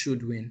normally they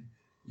should win,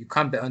 you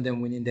can't bet on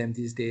them winning them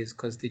these days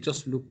because they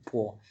just look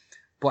poor.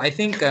 But I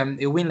think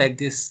a win like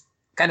this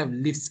kind of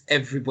lifts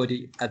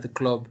everybody at the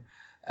club.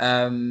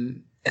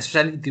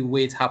 Especially the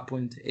way it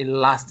happened, a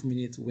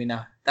last-minute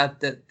winner. That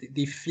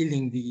the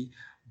feeling, the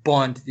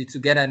bond, the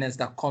togetherness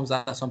that comes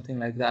out of something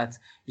like that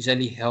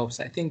usually helps.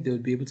 I think they'll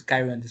be able to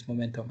carry on this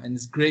momentum, and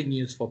it's great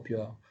news for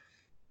Puel.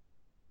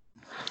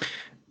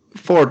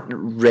 For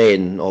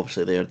Rennes,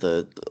 obviously they're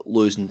the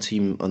losing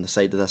team on the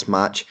side of this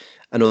match.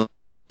 I know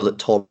that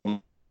Tom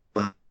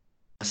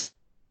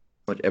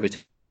every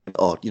time.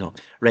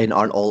 Rennes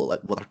aren't all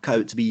what they're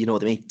out to be.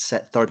 They may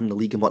sit third in the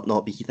league and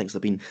whatnot, but he thinks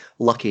they've been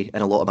lucky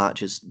in a lot of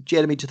matches.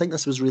 Jeremy, do you think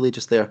this was really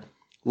just their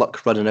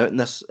luck running out in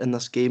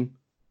this game?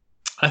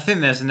 I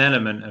think there's an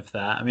element of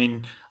that. I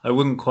mean, I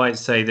wouldn't quite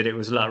say that it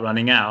was luck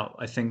running out.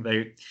 I think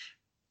they,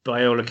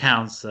 by all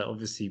accounts,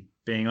 obviously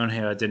being on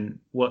here, I didn't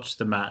watch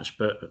the match,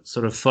 but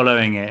sort of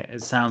following it,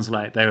 it sounds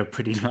like they were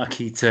pretty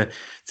lucky to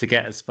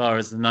get as far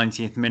as the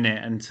 90th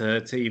minute and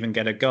to even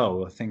get a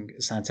goal. I think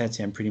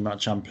Saint-Etienne pretty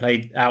much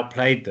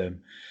outplayed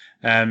them.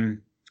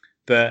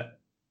 But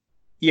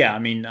Yeah, I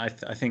mean, I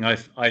think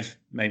I've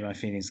made my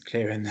feelings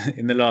clear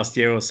in the last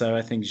year or so.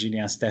 I think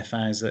Julien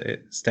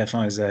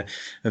Stéphan is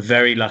a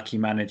very lucky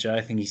manager.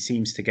 I think he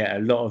seems to get a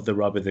lot of the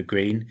rub of the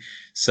green.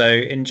 So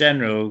in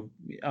general,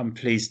 I'm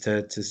pleased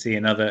to see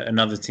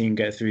another team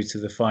get through to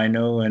the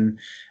final. And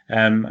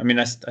I mean,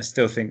 I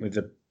still think with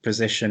the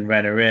position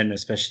Rennes are in,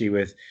 especially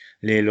with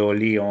Lille or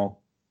Lyon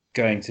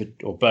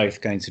both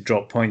going to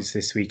drop points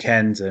this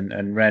weekend,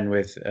 and Rennes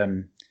with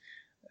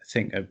I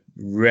think a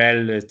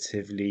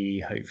relatively,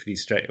 hopefully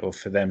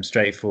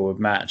straightforward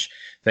match,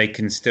 they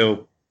can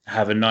still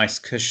have a nice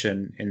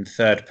cushion in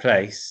third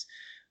place.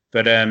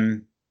 But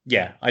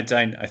yeah, I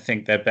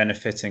think they're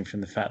benefiting from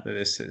the fact that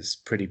this is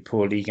pretty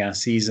poor Ligue 1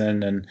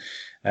 season, and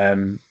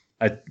I'm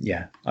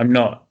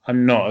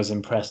not as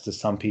impressed as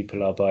some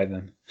people are by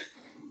them.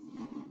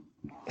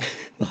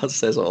 That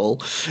says it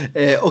all.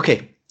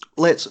 Okay.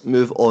 Let's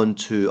move on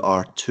to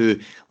our two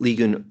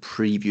Ligue 1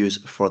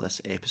 previews for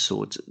this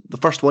episode. The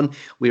first one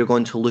we are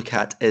going to look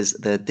at is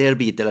the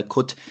Derby de la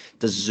Côte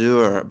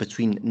d'Azur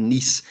between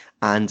Nice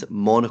and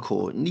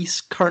Monaco. Nice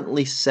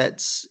currently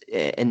sits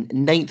in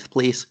 9th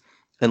place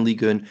in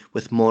Ligue 1,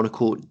 with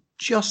Monaco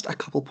just a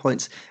couple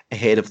points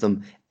ahead of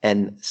them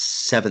in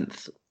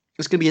 7th.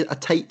 It's going to be a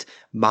tight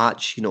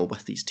match,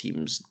 with these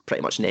teams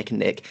pretty much neck and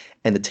neck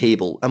in the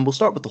table. And we'll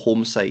start with the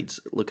home side,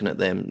 looking at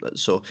them.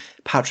 So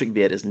Patrick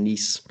Vieira's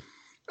Nice,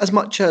 as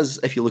much as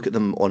if you look at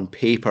them on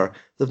paper,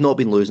 they've not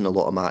been losing a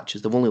lot of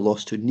matches. They've only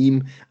lost to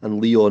Nîmes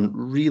and Lyon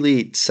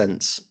really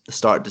since the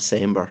start of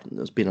December.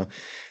 There's been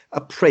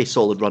a pretty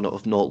solid run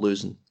of not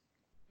losing.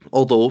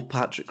 Although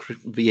Patrick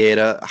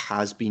Vieira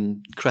has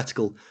been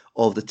critical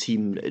of the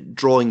team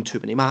drawing too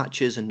many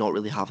matches and not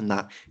really having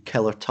that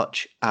killer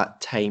touch at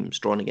times,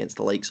 drawing against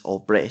the likes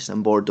of Brest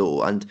and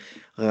Bordeaux and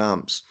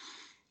Reims.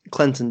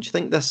 Clinton, do you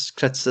think this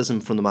criticism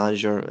from the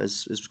manager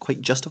is quite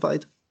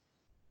justified?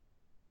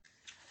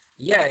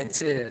 Yeah,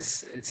 it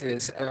is. It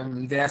is.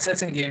 There are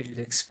certain games you'd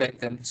expect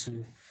them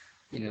to,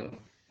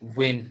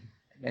 win.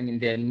 I mean,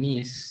 they're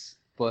Nice,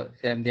 but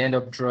they end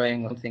up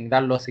drawing something.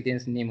 That loss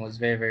against Nîmes was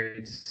very,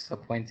 very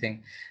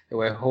disappointing. They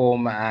were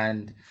home,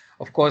 and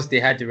of course they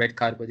had the red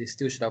card, but they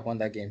still should have won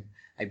that game,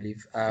 I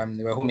believe.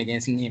 They were home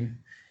against Nîmes,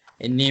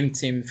 a Nîmes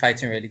team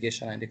fighting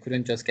relegation, and they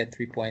couldn't just get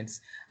 3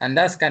 points. And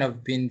that's kind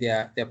of been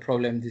their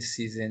problem this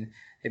season.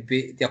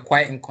 They're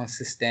quite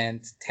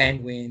inconsistent.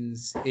 10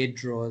 wins, 8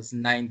 draws,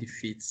 9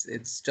 defeats.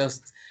 It's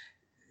just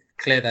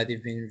clear that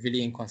they've been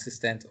really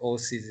inconsistent all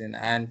season,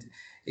 and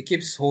it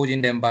keeps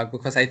holding them back,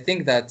 because I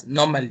think that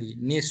normally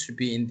Nice should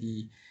be in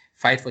the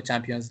fight for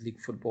Champions League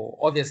football.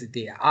 Obviously,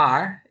 they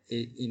are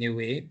in a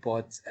way,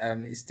 but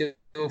it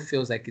still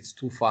feels like it's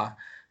too far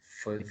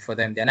for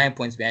them. They're 9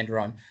 points behind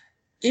Rennes.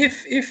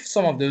 If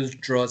some of those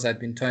draws had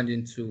been turned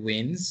into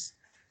wins,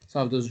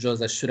 some of those draws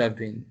that should have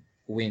been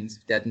wins,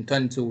 if they had been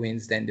turned into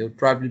wins, then they would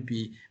probably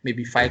be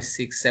maybe 5,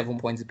 6, 7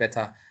 points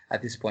better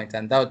at this point,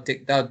 and that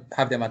would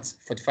have them at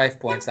 45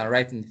 points and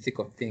right in the thick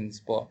of things.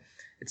 But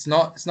it's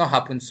not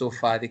happened so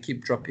far. They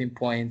keep dropping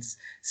points,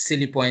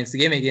 silly points. The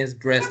game against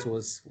Brest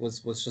was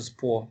just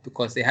poor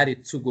because they had a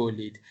 2-goal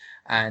lead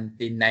and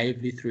they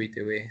naively threw it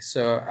away.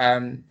 So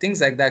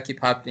things like that keep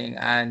happening,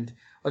 and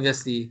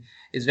obviously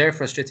it's very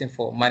frustrating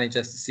for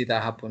managers to see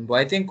that happen. But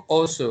I think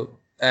also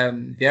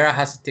Vieira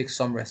has to take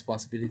some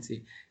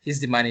responsibility. He's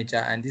the manager,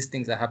 and these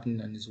things are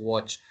happening on his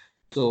watch.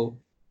 So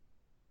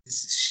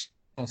it's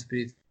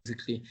responsibility,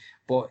 basically.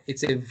 But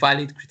it's a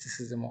valid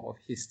criticism of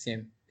his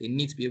team. They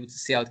need to be able to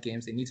see out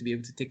games. They need to be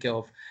able to take care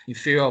of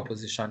inferior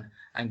opposition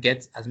and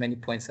get as many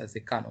points as they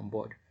can on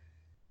board.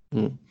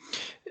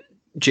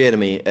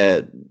 Jeremy,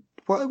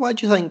 why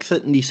do you think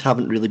that Nice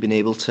haven't really been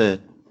able to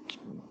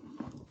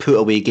put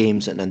away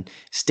games and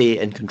stay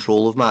in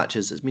control of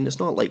matches? I mean, it's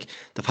not like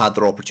they've had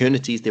their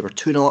opportunities. They were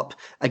 2-0 up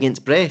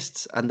against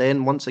Brest and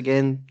then once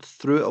again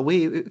threw it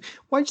away.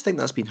 Why do you think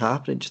that's been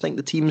happening? Do you think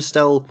the team's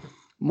still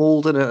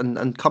moulding it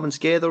and coming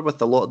together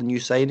with a lot of the new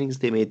signings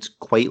they made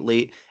quite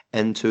late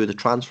into the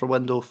transfer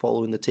window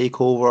following the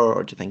takeover?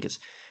 Or do you think it's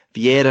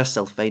Vieira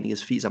still finding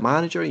his feet as a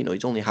manager?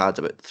 He's only had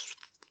about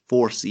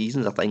 4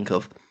 seasons, I think,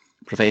 of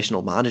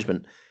professional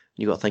management.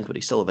 You got to think, but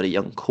he's still a very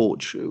young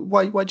coach.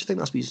 Why do you think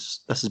this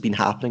has been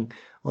happening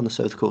on the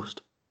South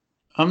Coast?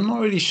 I'm not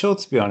really sure,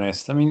 to be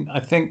honest. I mean, I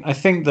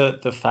think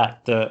that the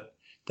fact that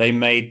they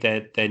made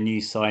their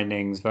new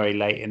signings very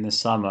late in the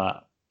summer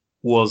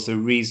was a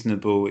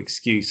reasonable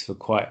excuse for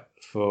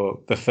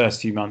the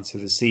first few months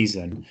of the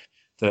season,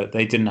 that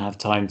they didn't have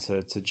time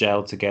to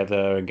gel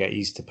together and get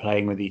used to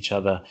playing with each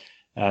other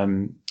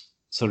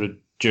sort of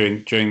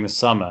during the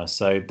summer.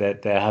 So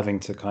they're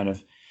having to kind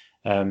of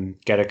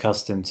get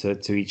accustomed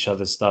to each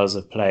other's styles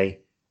of play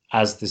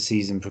as the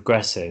season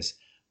progresses.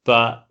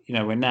 But,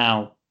 we're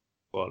now,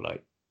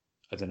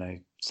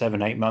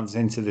 7-8 months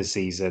into the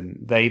season.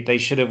 They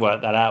should have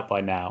worked that out by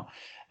now.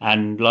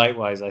 And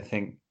likewise, I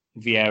think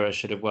Vieira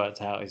should have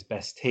worked out his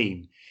best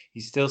team. He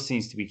still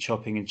seems to be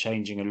chopping and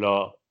changing a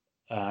lot.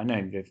 I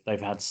know they've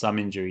had some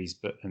injuries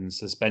and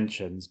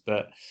suspensions,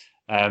 but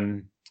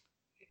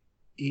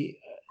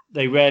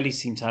they rarely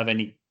seem to have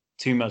any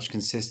too much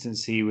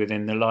consistency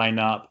within the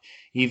lineup.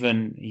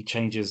 Even he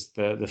changes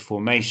the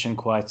formation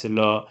quite a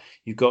lot.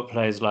 You've got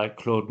players like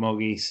Claude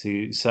Maurice,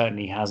 who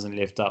certainly hasn't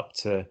lived up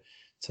to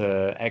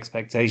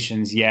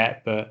expectations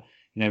yet, but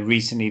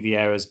recently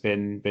Vieira's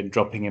been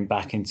dropping him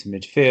back into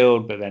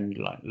midfield, but then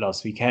like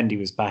last weekend he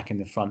was back in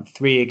the front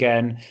three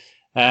again.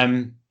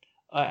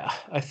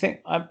 I think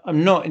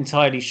I'm not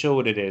entirely sure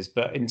what it is,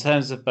 but in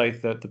terms of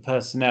both the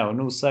personnel and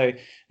also,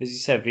 as you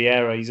said,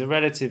 Vieira, he's a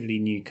relatively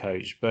new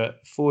coach, but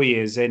 4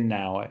 years in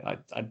now,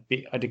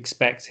 I'd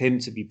expect him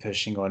to be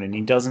pushing on, and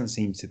he doesn't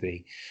seem to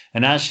be.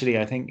 And actually,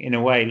 I think in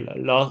a way,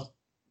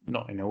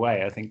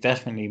 I think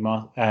definitely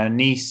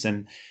Nice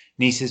and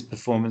Nice's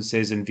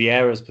performances and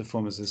Vieira's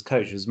performance as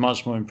coach was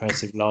much more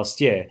impressive last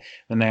year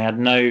when they had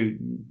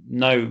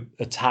no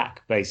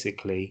attack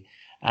basically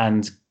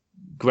and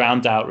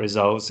ground out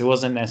results. It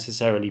wasn't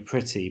necessarily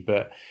pretty,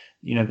 but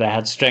they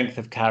had strength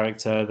of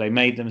character. They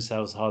made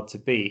themselves hard to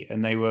beat,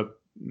 and they were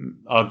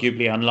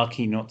arguably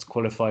unlucky not to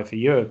qualify for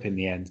Europe in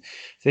the end.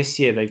 This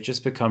year they've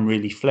just become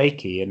really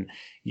flaky, and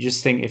you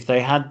just think if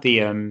they had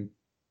the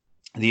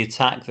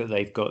attack that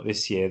they've got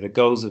this year, the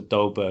goals of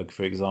Dolberg,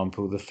 for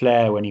example, the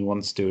flair when he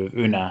wants to of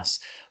Unas,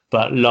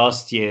 but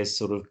last year's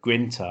sort of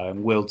grinta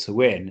and will to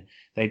win,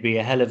 they'd be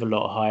a hell of a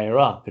lot higher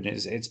up. And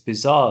it's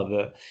bizarre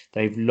that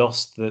they've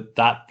lost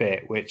that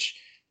bit, which,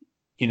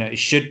 it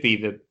should be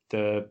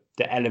the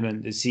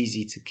element that's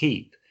easy to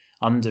keep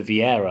under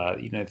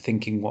Vieira,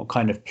 thinking what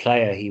kind of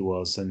player he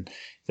was and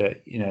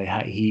that,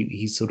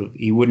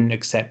 he wouldn't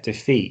accept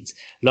defeat.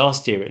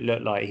 Last year, it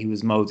looked like he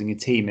was molding a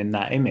team in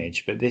that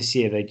image, but this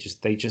year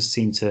they just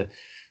seem to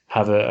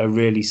have a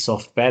really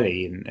soft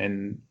belly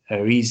and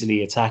are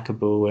easily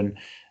attackable.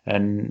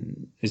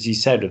 And as you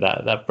said, with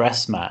that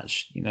Brest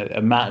match,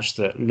 a match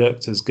that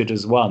looked as good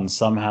as one,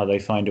 somehow they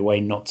find a way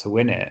not to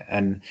win it.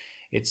 And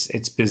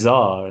it's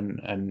bizarre,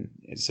 and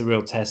it's a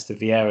real test of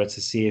Vieira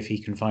to see if he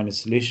can find a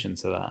solution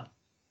to that.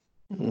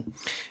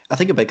 I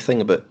think a big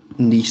thing about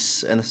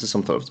Nice, and this is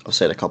something I've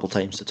said a couple of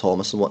times to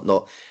Thomas and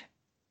whatnot,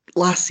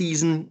 last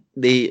season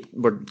they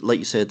were, like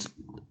you said,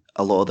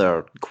 a lot of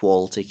their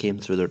quality came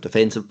through their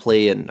defensive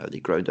play and how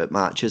they ground out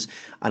matches,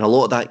 and a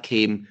lot of that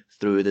came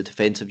through the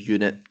defensive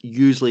unit,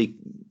 usually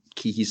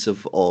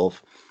cohesive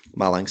of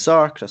Malang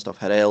Sarr, Christophe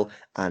Harel,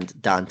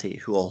 and Dante,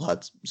 who all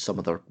had some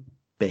of their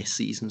best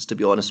seasons, to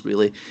be honest,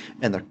 really,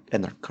 in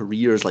their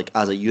careers, like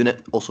as a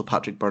unit. Also,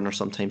 Patrick Burner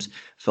sometimes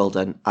filled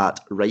in at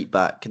right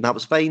back, and that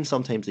was fine.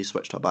 Sometimes they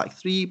switched to a back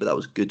three, but that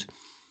was good.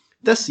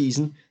 This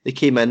season, they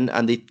came in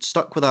and they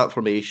stuck with that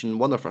formation,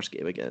 won their first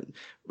game again,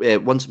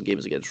 won some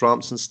games against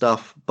Reims and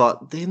stuff,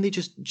 but then they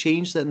just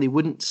changed it and they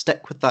wouldn't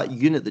stick with that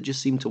unit that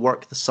just seemed to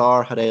work. The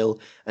Sarr, Harel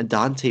and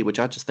Dante, which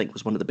I just think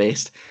was one of the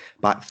best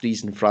back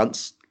threes in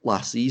France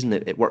last season.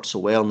 It worked so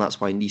well, and that's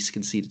why Nice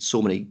conceded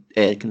so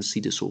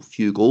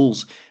few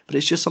goals. But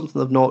it's just something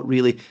they've not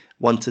really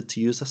wanted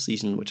to use this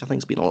season, which I think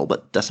has been a little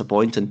bit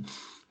disappointing.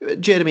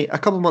 Jeremy, a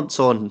couple of months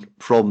on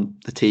from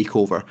the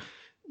takeover,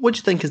 what do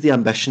you think is the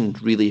ambition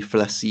really for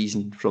this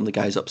season from the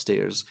guys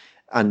upstairs,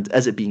 and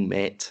is it being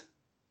met?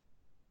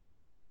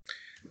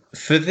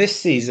 For this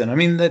season, I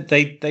mean,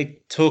 they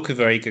talk a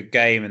very good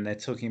game, and they're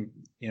talking,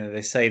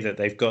 they say that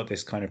they've got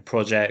this kind of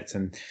project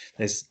and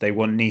they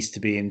want Nice to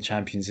be in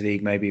Champions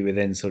League maybe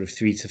within sort of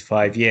 3 to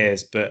 5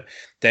 years, but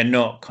they're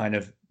not kind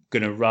of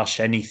going to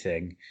rush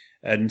anything.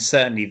 And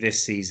certainly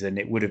this season,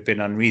 it would have been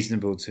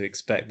unreasonable to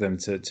expect them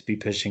to be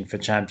pushing for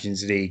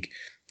Champions League,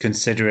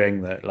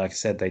 considering that, like I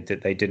said, they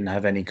didn't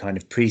have any kind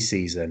of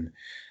pre-season.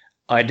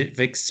 I'd have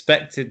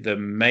expected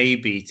them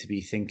maybe to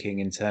be thinking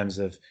in terms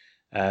of,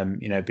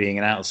 being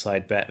an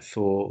outside bet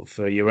for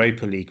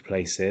Europa League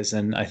places.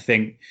 And I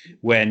think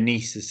where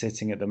Nice is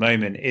sitting at the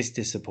moment is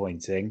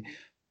disappointing.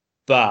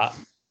 But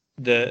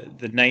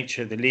the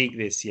nature of the league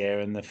this year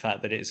and the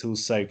fact that it's all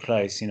so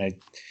close,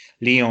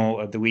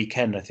 Lyon at the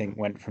weekend, I think,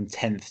 went from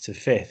 10th to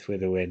 5th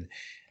with a win.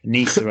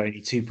 Nice are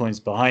only 2 points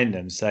behind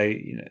them, so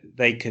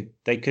they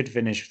could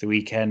finish the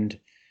weekend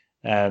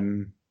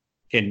in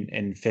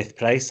 5th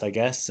place, I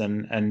guess,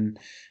 and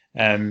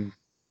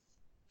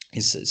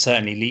is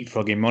certainly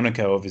leapfrogging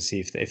Monaco, obviously,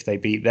 if they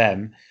beat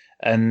them,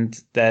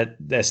 and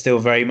they're still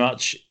very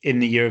much in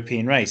the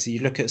European race. So you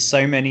look at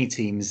so many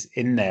teams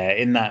in there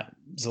in that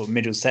sort of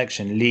middle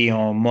section: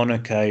 Lyon,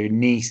 Monaco,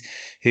 Nice,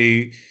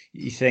 who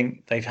you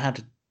think they've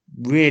had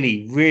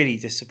really, really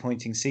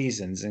disappointing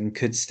seasons and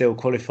could still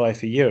qualify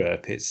for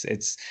Europe.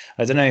 It's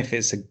I don't know if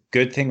it's a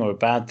good thing or a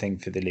bad thing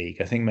for the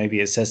league. I think maybe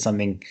it says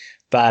something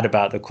bad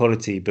about the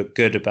quality, but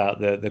good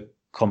about the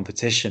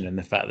competition and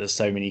the fact that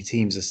so many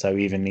teams are so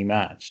evenly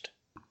matched.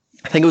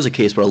 I think it was a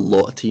case where a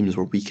lot of teams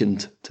were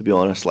weakened, to be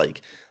honest.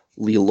 Like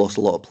Lille lost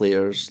a lot of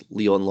players,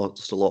 Lyon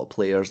lost a lot of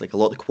players. Like a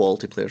lot of the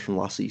quality players from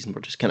last season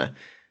were just kind of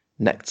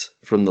nicked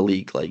from the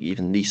league. Like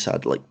even Nice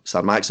had like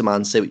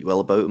Saint-Maximin, say what you will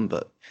about him,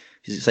 but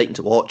he's exciting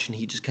to watch, and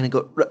he just kind of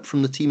got ripped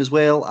from the team as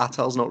well.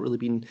 Attal's not really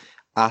been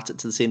at it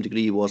to the same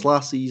degree he was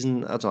last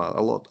season. I don't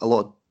know, a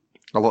lot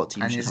of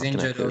teams just have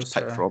kind of players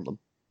picked from them.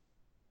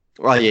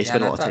 Oh yeah, he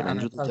spent a lot of time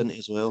injured, didn't he,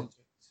 as well?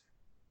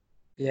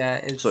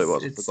 Yeah, Sorry,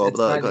 what? I forgot about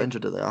that. I got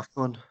injured at the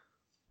AFCON.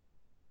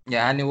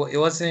 Yeah, and it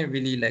wasn't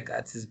really like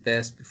at his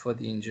best before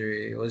the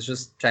injury. He was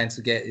just trying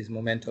to get his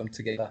momentum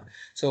together.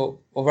 So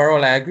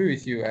overall, I agree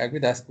with you. I agree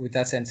with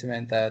that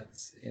sentiment that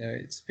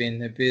it's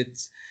been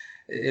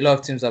a lot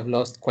of teams have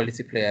lost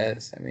quality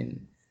players. I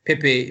mean,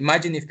 Pepe.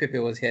 Imagine if Pepe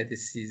was here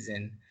this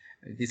season,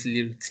 this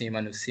little team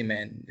and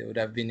Osimhen, they would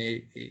have been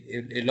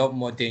a lot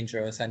more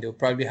dangerous, and they'll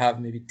probably have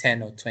maybe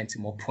 10 or 20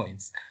 more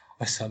points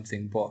or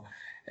something. But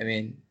I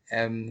mean,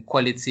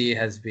 quality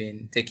has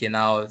been taken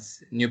out.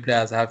 New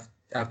players have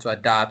to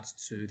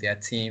adapt to their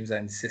teams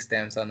and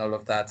systems and all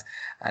of that,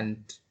 and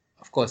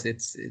of course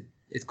it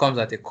comes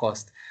at a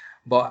cost.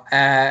 But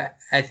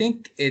I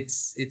think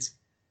it's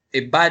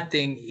a bad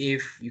thing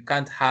if you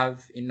can't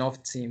have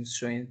enough teams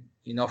showing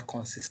enough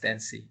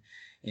consistency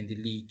in the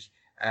league.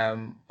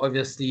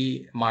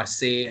 Obviously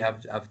Marseille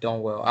have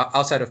done well.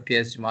 Outside of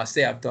PSG,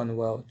 Marseille have done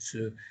well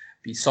to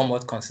be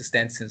somewhat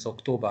consistent since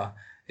October.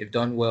 They've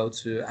done well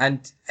too.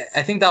 And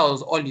I think that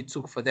was all it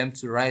took for them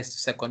to rise to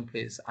second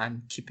place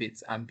and keep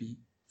it and be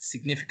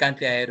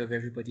significantly ahead of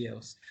everybody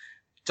else.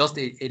 Just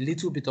a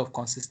little bit of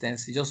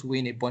consistency, just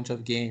win a bunch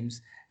of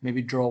games,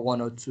 maybe draw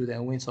one or two,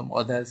 then win some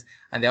others,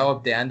 and they're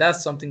up there. And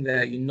that's something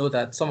that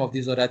that some of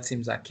these other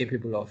teams are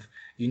capable of.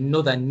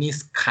 That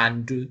Nice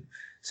can do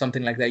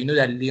something like that.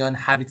 That Lyon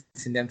have it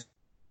in them,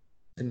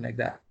 something like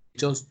that.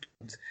 Just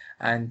don't.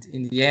 And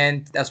in the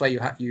end, that's why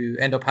you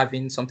end up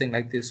having something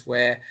like this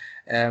where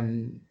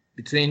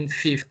between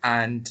 5th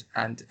and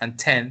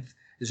 10th,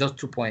 it's just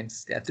 2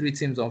 points. There are 3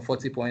 teams on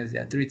 40 points.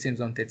 There are 3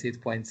 teams on 38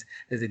 points.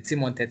 There's a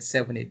team on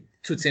 37,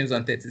 2 teams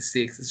on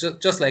 36. It's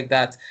just like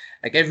that.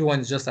 Like everyone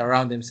is just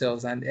around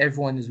themselves and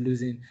everyone is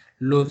losing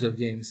loads of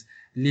games.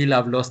 Lille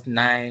have lost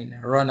 9,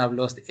 Rennes have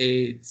lost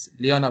 8,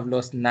 Lyon have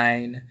lost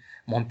 9,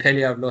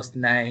 Montpellier have lost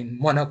 9,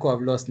 Monaco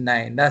have lost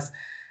 9. That's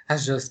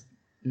just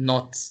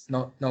not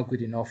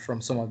good enough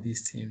from some of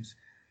these teams.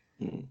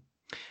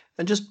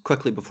 And just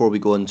quickly before we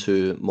go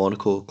into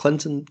Monaco,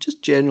 Clinton,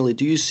 just generally,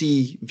 do you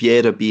see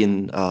Vieira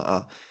being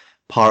a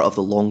part of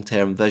the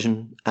long-term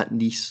vision at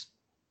Nice?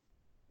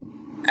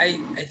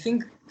 I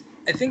think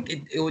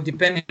it will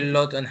depend a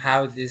lot on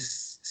how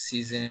this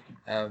season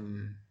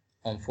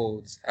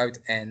unfolds, how it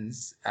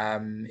ends.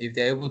 If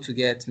they're able to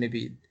get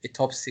maybe a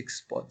top 6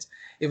 spot,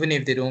 even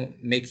if they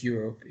don't make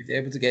Europe, if they're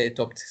able to get a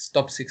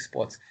top 6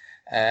 spot,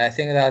 I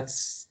think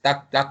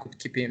that could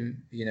keep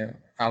him,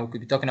 and we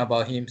could be talking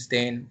about him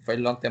staying for a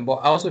long time. But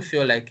I also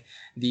feel like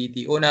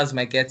the owners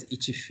might get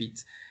itchy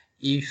feet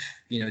if,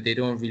 they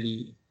don't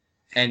really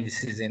end the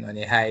season on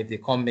a high. If they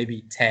come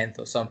maybe 10th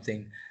or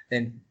something,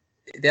 then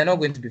they're not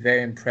going to be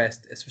very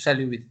impressed,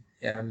 especially with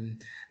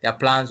their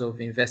plans of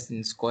investing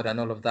in squad and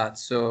all of that.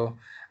 So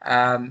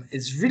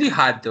it's really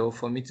hard, though,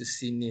 for me to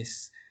see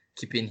Nice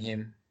keeping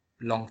him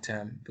long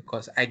term,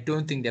 because I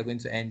don't think they're going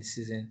to end the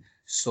season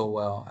so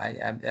well.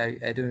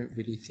 I don't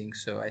really think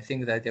so. I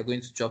think that they're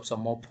going to drop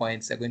some more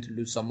points. They're going to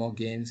lose some more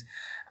games,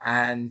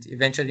 and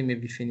eventually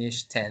maybe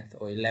finish 10th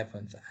or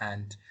 11th.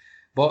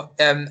 But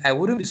I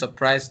wouldn't be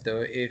surprised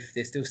though if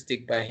they still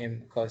stick by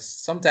him, because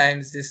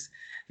sometimes these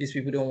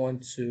people don't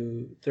want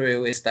to throw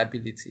away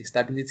stability.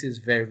 Stability is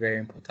very, very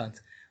important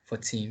for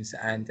teams,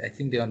 and I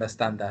think they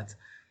understand that.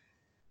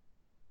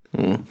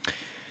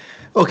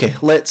 Okay,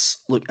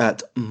 let's look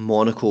at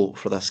Monaco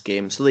for this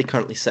game. So they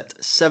currently sit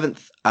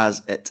 7th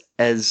as it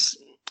is.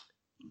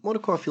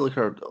 Monaco, I feel like,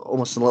 are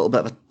almost in a little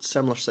bit of a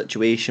similar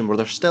situation where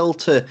they're still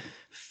to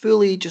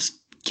fully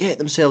just get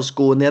themselves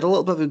going. They had a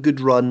little bit of a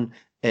good run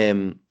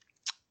in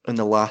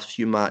the last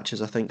few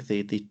matches. I think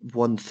they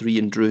won 3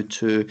 and drew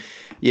 2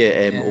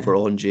 over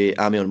Angers,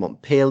 Amiens and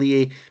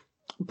Montpellier.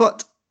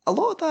 But a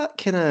lot of that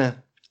kind of,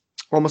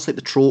 almost like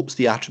the tropes,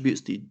 the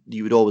attributes that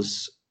you would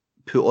always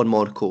put on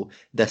Monaco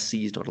this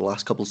season or the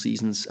last couple of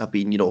seasons have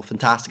been,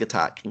 fantastic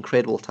attack,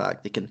 incredible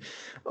attack. They can,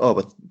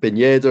 with Ben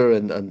Yedder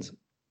and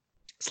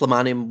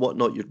Slimani and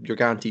whatnot, you're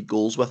guaranteed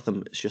goals with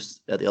them. It's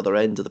just at the other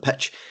end of the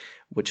pitch,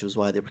 which was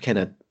why they were kind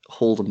of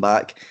holding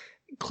back.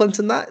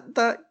 Clinton,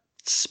 that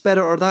spirit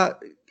or that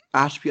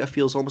attribute, I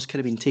feel, has almost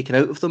kind of been taken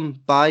out of them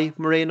by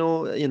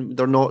Moreno.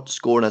 They're not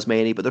scoring as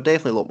many, but they're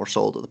definitely a lot more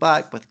solid at the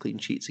back with clean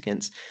sheets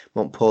against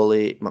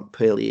Montpellier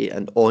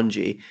and Angers.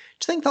 Do you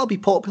think that'll be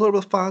popular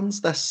with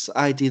fans, this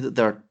idea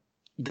that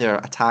their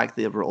attack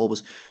they were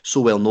always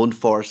so well known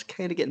for is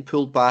kind of getting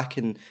pulled back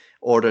in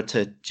order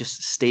to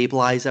just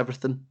stabilise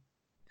everything?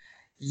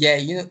 Yeah,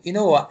 you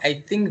know what? I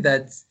think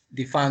that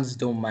the fans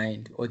don't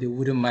mind, or they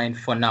wouldn't mind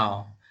for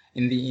now.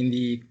 In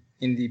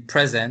the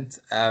present,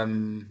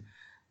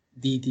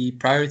 the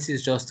priority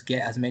is just to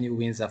get as many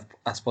wins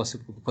as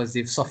possible, because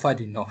they've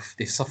suffered enough.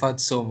 They've suffered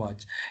so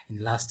much in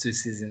the last 2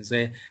 seasons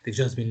where they've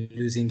just been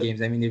losing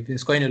games. I mean, they've been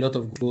scoring a lot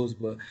of goals,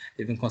 but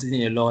they've been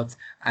conceding a lot,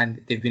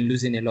 and they've been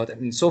losing a lot. I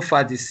mean, so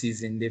far this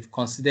season, they've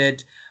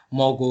conceded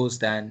more goals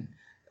than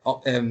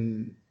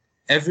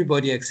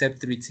everybody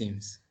except 3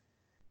 teams.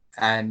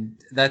 And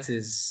that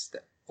is,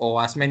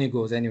 or as many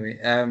goals anyway.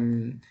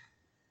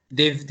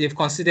 They've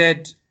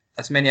conceded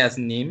as many as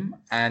Nîmes,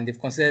 and they've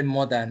conceded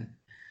more than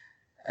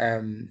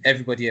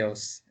everybody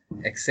else.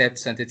 except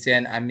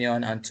Saint-Etienne,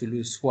 Amiens, and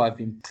Toulouse, who have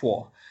been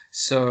poor.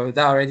 So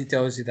that already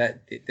tells you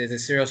that there's a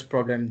serious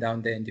problem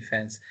down there in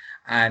defense.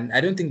 And I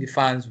don't think the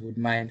fans would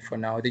mind for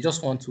now. They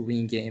just want to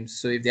win games.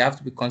 So if they have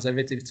to be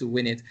conservative to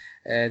win it,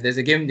 there's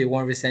a game they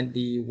won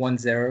recently,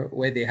 1-0,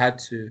 where they had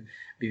to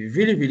be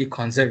really, really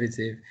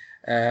conservative.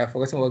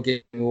 Forgotten what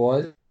game it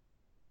was,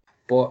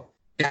 but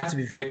they had to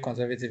be very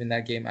conservative in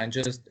that game and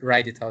just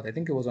ride it out. I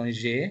think it was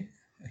Angers.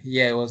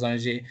 Yeah, it was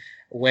Angers,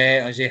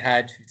 where Angers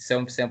had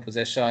 7%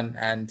 possession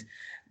and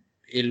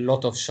a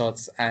lot of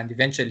shots, and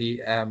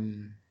eventually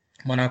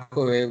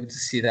Monaco were able to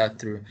see that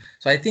through.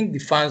 So I think the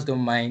fans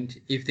don't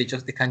mind if they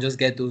can just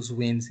get those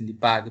wins in the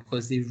bag,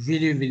 because they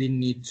really, really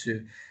need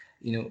to,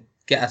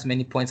 get as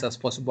many points as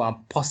possible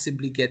and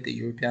possibly get the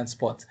European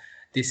spot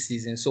this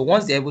season. So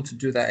once they're able to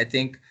do that, I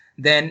think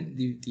then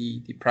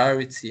the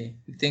priority,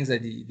 the things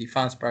that the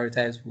fans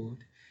prioritize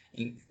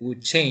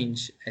would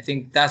change. I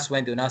think that's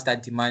when they'll now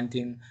start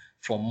demanding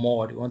for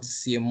more. They want to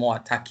see a more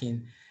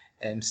attacking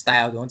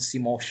style. They want to see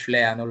more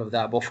flair and all of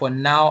that. But for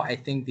now, I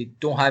think they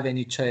don't have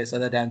any choice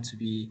other than to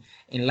be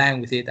in line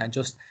with it and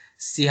just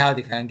see how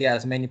they can get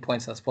as many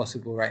points as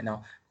possible right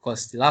now,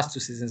 because the last 2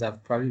 seasons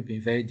have probably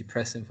been very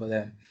depressing for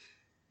them.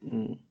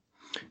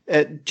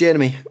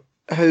 Jeremy,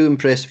 how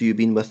impressed have you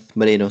been with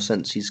Moreno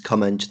since he's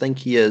come in? Do you think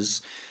he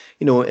is,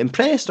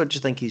 impressed, or do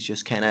you think he's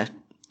just kind of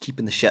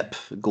keeping the ship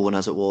going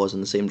as it was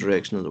in the same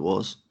direction as it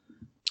was?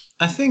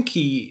 I think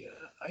he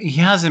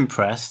has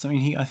impressed. I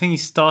mean, I think he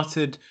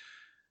started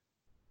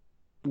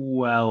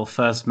well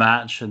first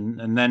match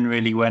and then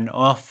really went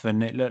off,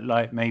 and it looked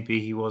like maybe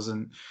he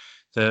wasn't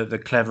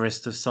the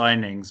cleverest of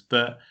signings,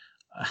 but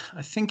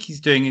I think he's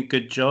doing a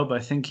good job.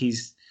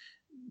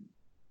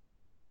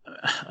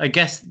 I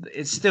guess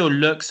it still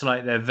looks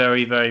like they're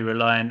very, very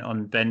reliant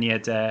on Ben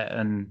Yedder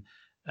and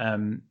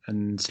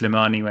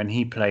Slimani when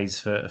he plays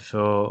for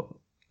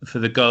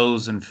the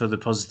goals and for the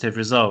positive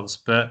results.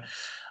 But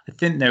I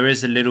think there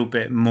is a little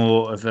bit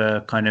more of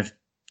a kind of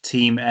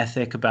team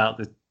ethic about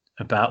the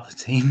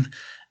team.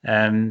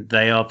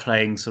 They are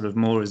playing sort of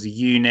more as a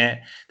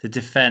unit. The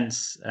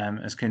defence,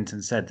 as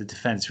Clinton said, the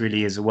defence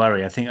really is a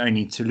worry. I think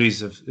only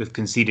Toulouse have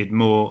conceded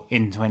more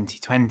in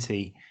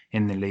 2020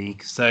 in the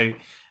league. So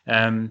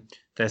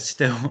there's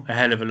still a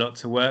hell of a lot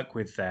to work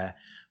with there.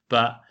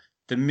 But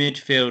the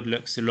midfield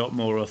looks a lot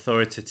more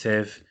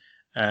authoritative,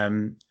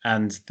 and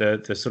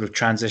the sort of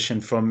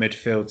transition from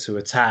midfield to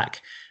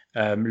attack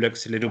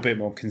looks a little bit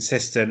more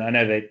consistent. I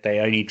know they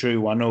only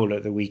drew 1-1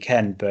 at the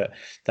weekend, but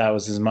that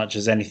was as much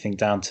as anything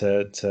down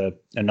to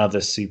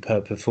another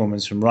superb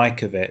performance from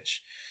Rajkovic.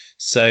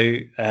 So,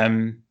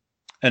 and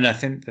I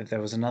think that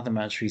there was another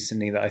match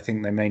recently that I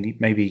think they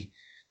maybe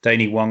they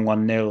only won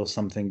 1-0 or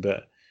something,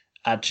 but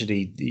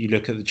actually you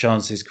look at the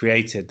chances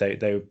created,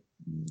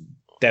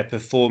 their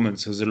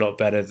performance was a lot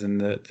better than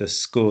the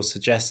score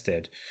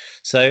suggested.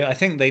 So I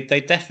think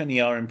they definitely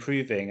are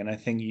improving, and I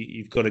think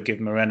you've got to give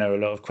Moreno a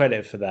lot of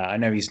credit for that. I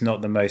know he's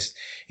not the most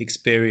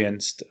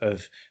experienced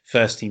of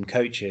first-team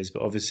coaches,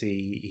 but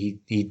obviously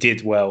he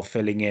did well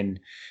filling in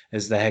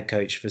as the head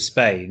coach for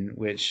Spain,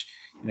 which,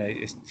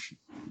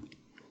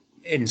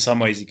 in some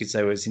ways you could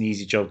say, well, it's an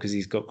easy job because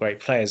he's got great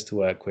players to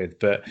work with,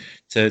 but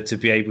to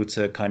be able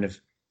to kind of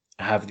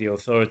have the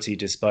authority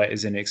despite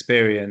his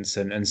inexperience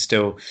and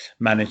still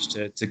manage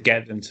to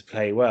get them to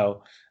play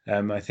well,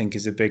 I think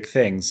is a big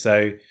thing.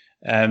 So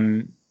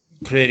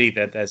clearly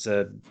that there's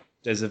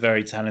a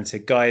very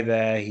talented guy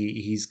there.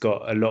 He's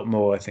got a lot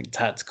more, I think,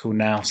 tactical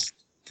nous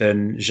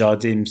than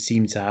Jardim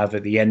seemed to have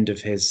at the end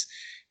of his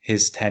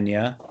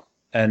tenure,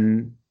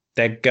 and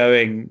they're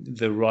going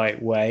the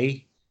right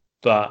way.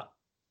 But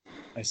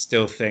I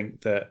still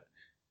think that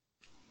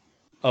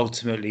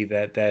ultimately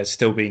they're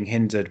still being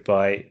hindered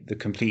by the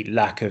complete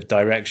lack of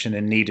direction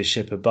and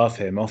leadership above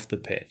him off the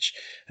pitch.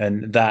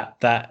 And that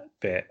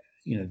bit,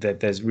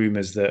 there's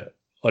rumours that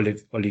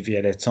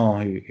Olivier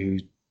Leton, who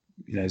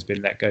has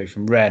been let go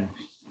from Rennes,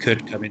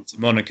 could come into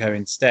Monaco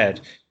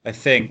instead. I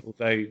think,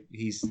 although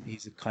he's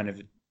a kind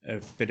of a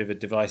bit of a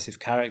divisive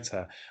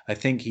character, I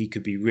think he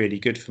could be really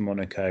good for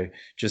Monaco.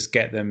 Just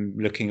get them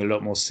looking a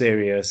lot more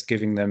serious,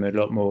 giving them a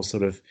lot more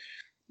sort of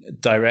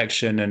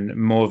direction and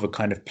more of a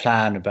kind of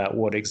plan about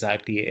what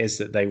exactly it is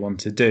that they want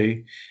to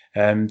do.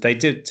 They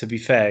did, to be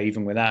fair,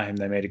 even without him,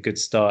 they made a good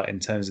start in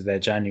terms of their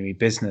January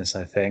business,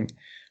 I think.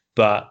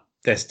 But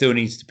there still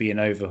needs to be an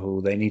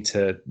overhaul. They need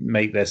to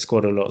make their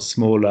squad a lot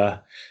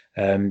smaller.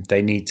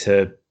 They need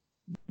to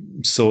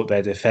sort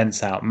their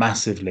defence out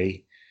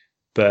massively.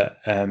 But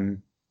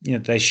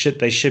they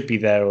should be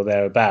there or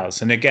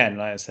thereabouts. And again,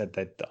 like I said,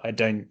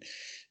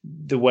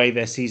 the way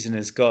their season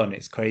has gone,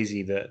 it's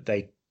crazy that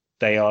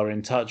they are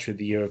in touch with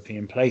the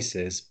European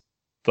places.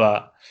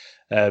 But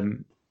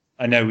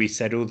I know we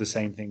said all the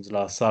same things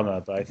last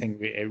summer, but I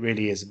think it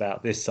really is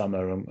about this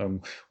summer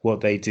and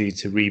what they do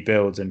to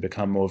rebuild and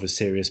become more of a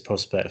serious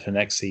prospect for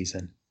next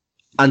season.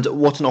 And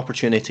what an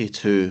opportunity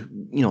to,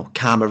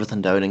 calm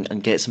everything down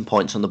and get some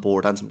points on the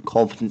board and some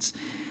confidence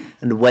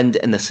and wind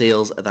in the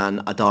sails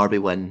than a derby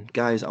win.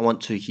 Guys, I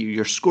want to hear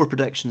your score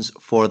predictions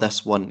for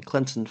this one.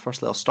 Clinton,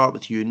 firstly, I'll start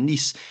with you.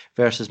 Nice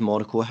versus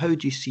Monaco. How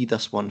do you see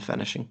this one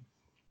finishing?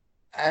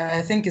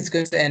 I think it's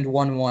going to end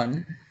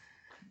 1-1.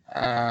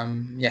 I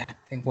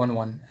think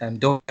 1-1.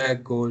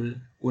 Doha goal,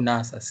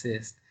 Unas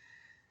assist.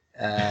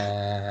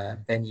 Ben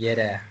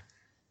Yedder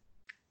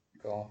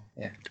goal.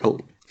 Yeah. Oh,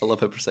 I love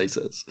how precise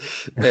it is.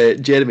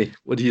 Jeremy,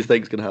 what do you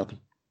think is going to happen?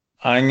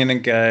 I'm going to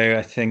go,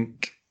 I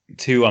think,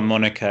 2-1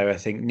 Monaco. I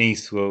think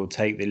Nice will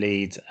take the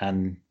lead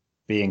and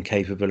be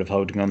incapable of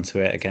holding on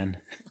to it again.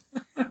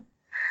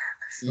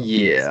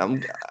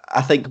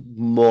 I think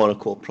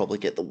Monaco will probably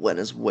get the win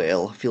as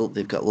well. I feel like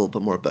they've got a little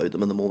bit more about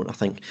them in the moment. I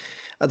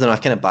don't know, I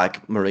kind of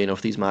back Moreno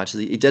for these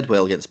matches. He did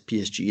well against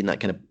PSG in that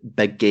kind of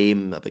big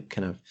game, a big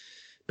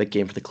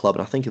game for the club,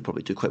 and I think he'll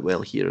probably do quite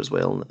well here as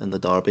well in the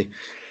derby.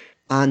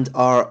 And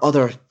our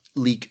other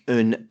Ligue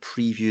 1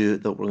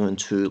 preview that we're going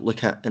to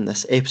look at in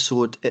this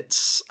episode,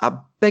 it's a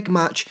big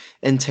match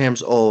in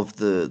terms of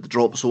the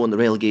drop zone, the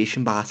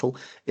relegation battle.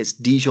 It's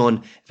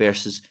Dijon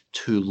versus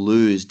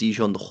Toulouse.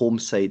 Dijon, the home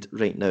side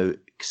right now,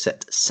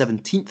 sit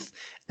 17th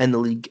in the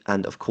league,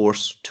 and of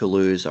course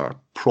Toulouse are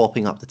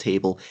propping up the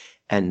table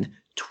in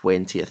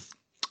 20th.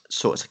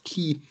 So it's a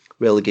key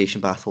relegation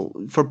battle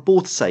for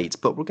both sides,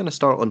 but we're going to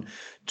start on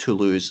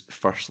Toulouse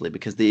firstly,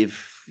 because they've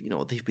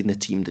been the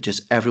team that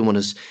just everyone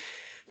is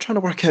trying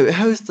to work out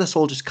how has this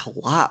all just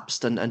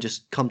collapsed and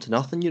just come to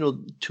nothing.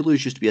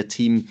 Toulouse used to be a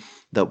team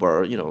that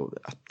were,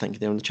 I think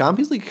they were in the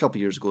Champions League a couple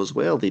of years ago as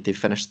well. They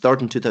finished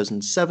third in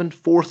 2007,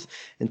 fourth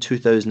in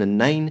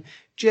 2009.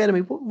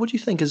 Jeremy, what do you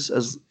think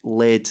has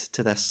led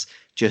to this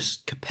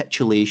just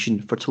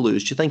capitulation for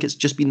Toulouse? Do you think it's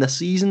just been this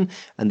season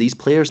and these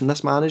players and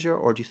this manager,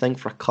 or do you think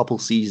for a couple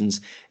seasons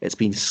it's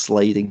been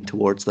sliding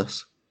towards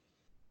this?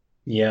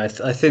 Yeah,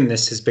 I think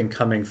this has been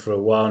coming for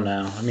a while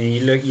now. I mean,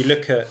 you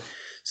look at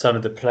some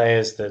of the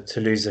players that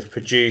Toulouse have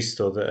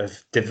produced or that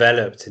have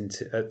developed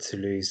at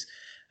Toulouse.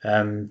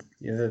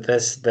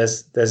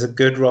 There's a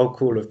good roll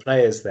call of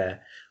players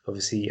there.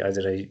 Obviously, I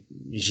don't know,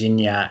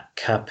 Gignac,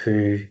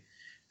 Capu,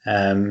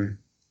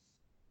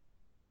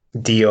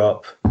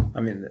 Diop.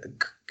 I mean,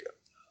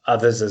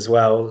 others as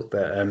well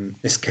that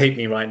escape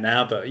me right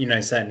now. But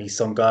certainly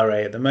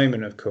Sangare at the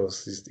moment, of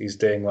course, he's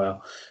doing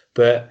well.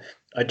 But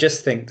I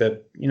just think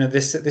that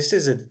this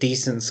is a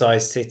decent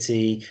sized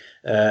city,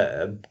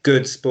 a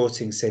good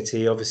sporting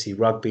city. Obviously,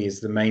 rugby is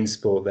the main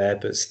sport there,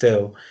 but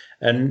still,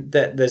 and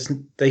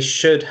they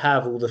should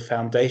have all the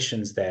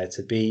foundations there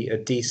to be a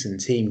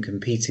decent team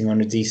competing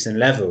on a decent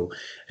level.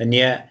 And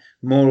yet,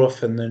 more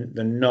often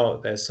than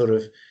not, they're sort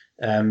of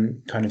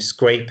kind of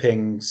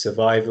scraping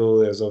survival.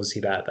 There was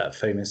obviously that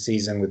famous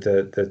season with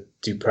the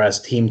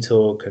Dupraz team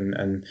talk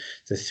and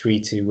the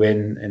 3-2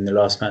 win in the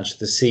last match of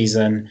the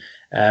season.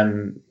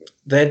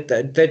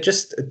 They're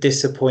just a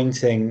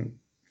disappointing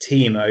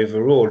team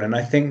overall, and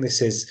I think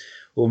this is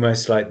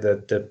almost like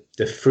the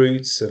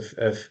fruits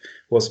of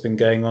what's been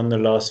going on the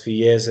last few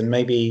years, and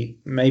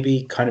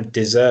maybe kind of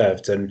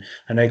deserved. And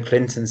I know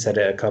Clinton said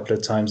it a couple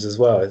of times as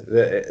well,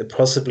 that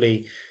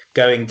possibly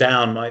going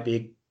down might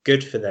be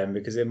good for them,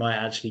 because it might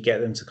actually get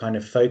them to kind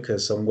of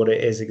focus on what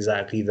it is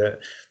exactly that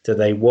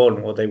they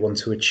want, what they want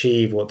to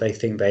achieve, what they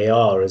think they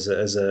are as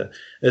a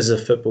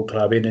football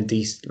club in a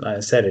decent, like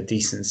I said, a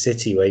decent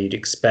city where you'd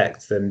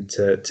expect them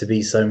to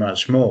be so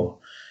much more.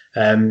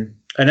 I know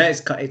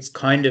it's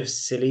kind of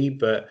silly,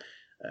 but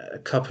a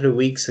couple of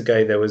weeks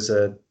ago there was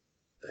I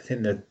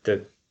think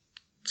the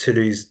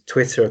Toulouse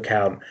Twitter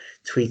account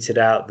tweeted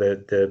out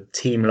the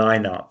team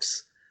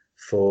lineups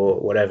for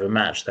whatever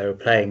match they were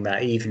playing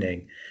that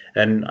evening.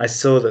 And I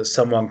saw that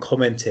someone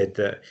commented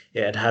that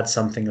it had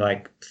something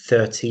like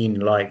 13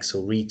 likes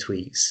or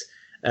retweets.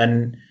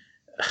 And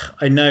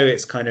I know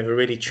it's kind of a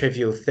really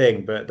trivial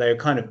thing, but they were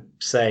kind of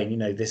saying,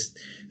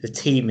 the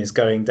team is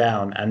going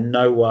down and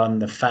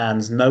the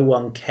fans, no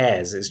one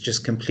cares. It's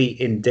just complete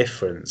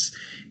indifference.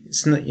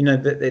 It's not,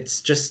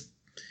 it's just,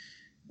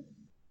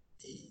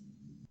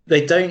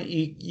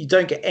 you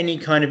don't get any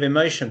kind of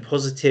emotion,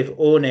 positive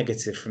or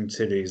negative, from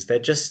Toulouse.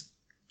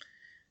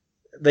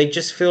 They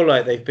just feel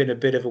like they've been a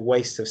bit of a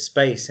waste of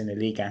space in a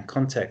Ligue 1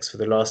 context for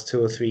the last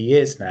 2 or 3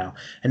 years now.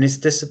 And it's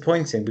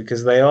disappointing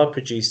because they are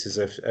producers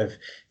of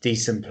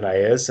decent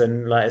players.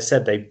 And like I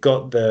said, they've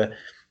got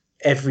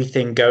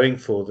everything going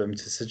for them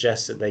to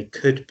suggest that they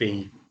could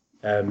be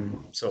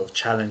sort of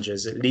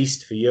challengers, at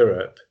least for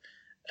Europe.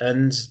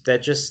 And they're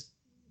just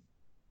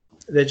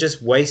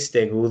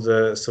wasting all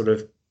the sort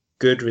of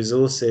good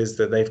resources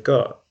that they've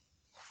got.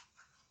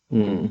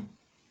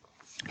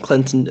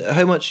 Clinton,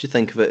 how much do you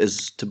think of it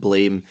is to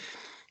blame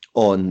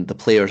on the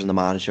players and the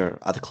manager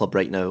at the club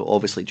right now?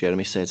 Obviously,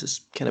 Jeremy says it's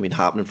kind of been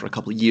happening for a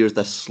couple of years,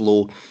 this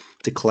slow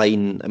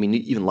decline. I mean,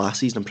 even last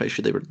season, I'm pretty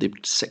sure they were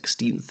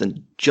 16th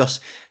and just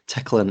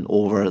tickling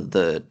over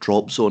the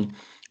drop zone.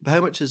 But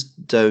how much is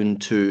down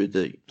to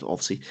the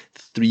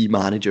 3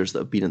 managers that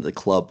have been at the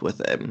club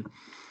with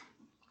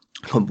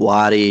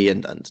Kombouaré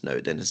and now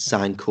Denis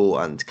Sanko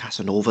and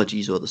Casanova, at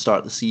the start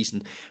of the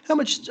season? How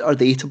much are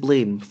they to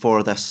blame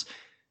for this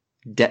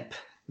dip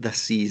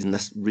this season,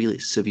 this really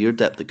severe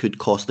dip that could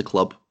cost the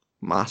club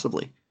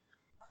massively?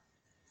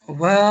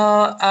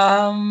 Well,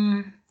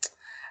 I'm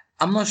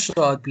not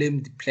sure I'd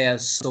blame the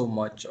players so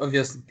much.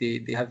 Obviously,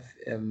 they have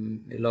a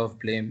lot of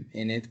blame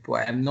in it,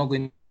 but I'm not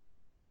going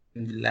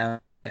to rely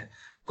on it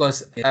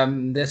because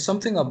there's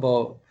something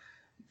about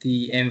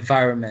the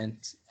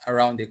environment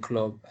around the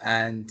club,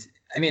 and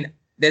I mean,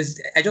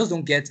 I just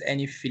don't get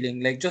any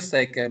feeling like just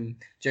like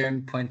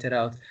Jeremy pointed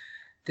out,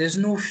 there's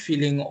no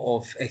feeling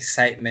of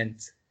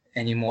excitement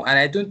anymore, and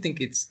I don't think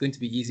it's going to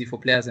be easy for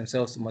players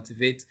themselves to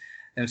motivate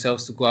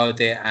themselves to go out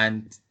there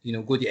and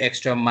go the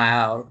extra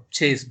mile,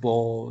 chase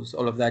balls,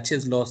 all of that,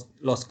 chase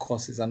lost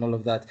causes and all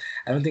of that.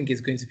 I don't think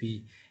it's going to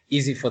be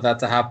easy for that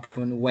to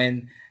happen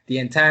when the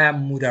entire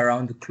mood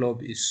around the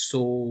club is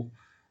so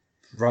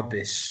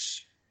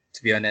rubbish.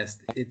 To be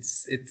honest,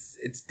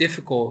 it's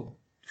difficult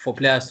for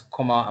players to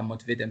come out and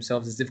motivate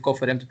themselves. It's difficult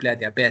for them to play at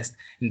their best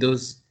in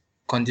those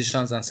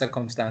conditions and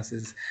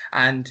circumstances.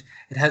 And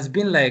it has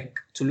been like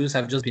Toulouse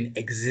have just been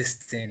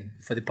existing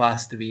for the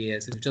past 3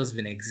 years. It's just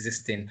been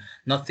existing.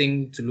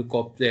 Nothing to look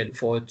up there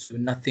forward to,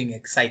 nothing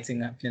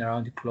exciting happening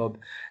around the club.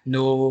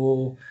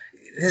 No,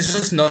 there's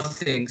just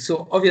nothing.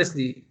 So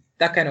obviously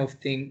that kind of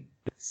thing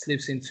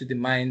slips into the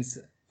minds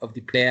of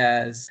the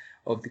players,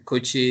 of the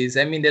coaches.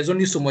 I mean, there's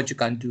only so much you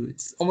can do.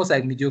 It's almost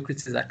like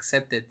mediocrity is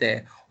accepted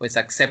there, or it's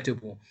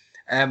acceptable.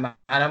 And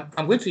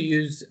I'm going to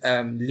use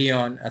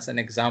Lyon as an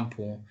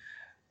example.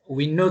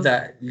 We know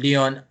that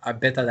Lyon are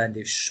better than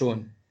they've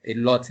shown a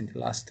lot in the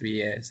last 3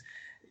 years.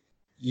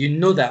 You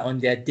know that on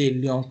their day,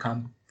 Lyon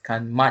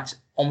can match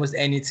almost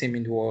any team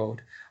in the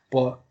world.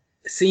 But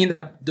seeing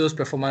those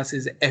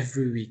performances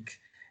every week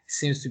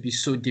seems to be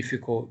so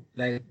difficult.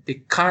 Like, they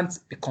can't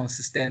be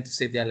consistent to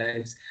save their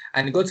lives.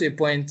 And it got to a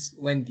point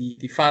when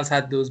the fans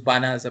had those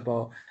banners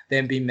about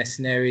them being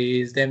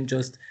mercenaries, them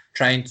just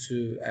trying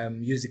to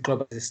use the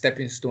club as a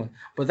stepping stone.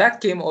 But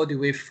that came all the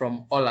way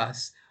from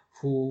Aulas,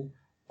 who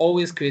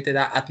always created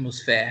that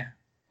atmosphere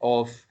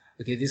of,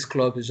 okay, this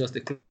club is just a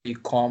club you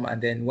come,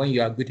 and then when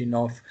you are good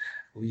enough,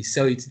 we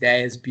sell you to the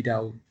highest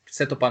bidder, we'll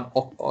set up an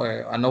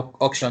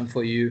auction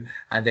for you,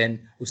 and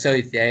then we'll sell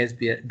you to the highest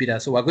bidder.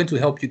 So we're going to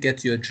help you get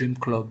to your dream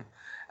club.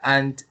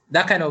 And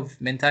that kind of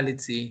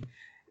mentality,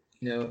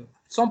 at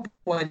some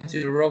point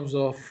it rubs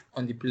off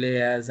on the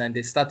players, and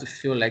they start to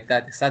feel like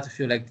that. They start to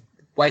feel like,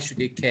 why should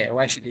they care?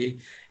 Why should they,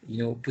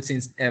 put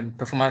in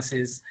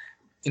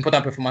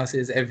important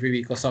performances every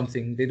week or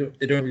something? They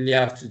don't really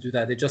have to do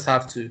that. They just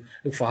have to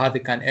look for how they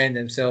can earn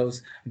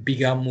themselves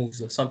bigger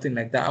moves or something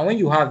like that. And when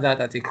you have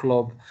that at a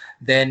club,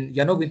 then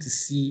you're not going to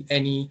see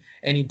any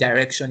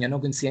direction. You're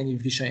not going to see any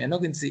vision. You're not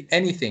going to see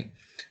anything.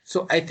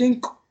 So I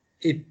think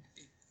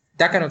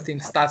that kind of thing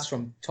starts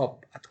from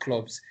top at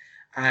clubs.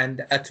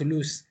 And at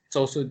Toulouse, it's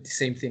also the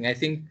same thing. I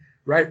think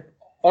right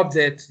up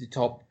there to the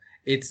top,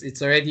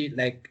 it's already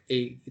like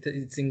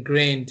it's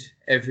ingrained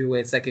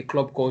everywhere. It's like a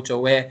club culture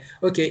where,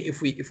 okay,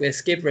 if we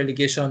escape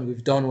relegation,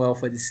 we've done well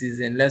for the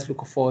season. Let's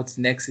look forward to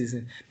next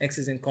season. Next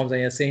season comes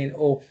and you're saying,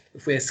 oh,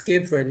 if we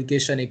escape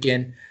relegation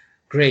again,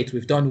 great,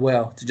 we've done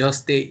well to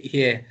just stay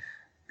here,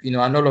 and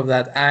all of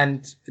that.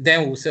 And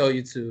then we'll sell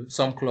you to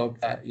some club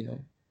that,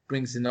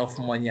 brings enough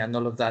money and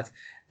all of that.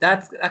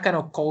 That kind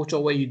of culture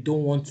where you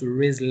don't want to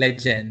raise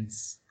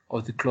legends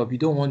of the club.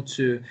 You're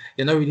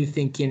not really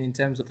thinking in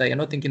terms of that. You're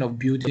not thinking of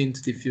building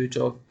to the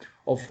future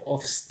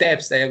of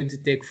steps that you're going to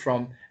take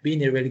from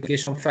being a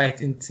relegation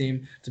fighting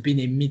team to being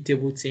a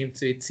mid-table team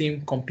to a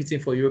team competing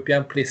for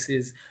European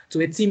places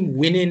to a team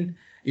winning,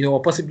 or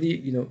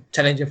possibly,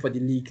 challenging for the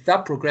league.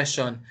 That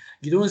progression,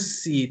 you don't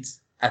see it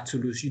at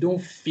Toulouse. You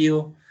don't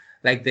feel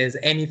like there's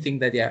anything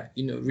that they're,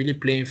 really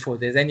playing for.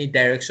 There's any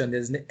direction.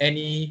 There's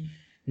any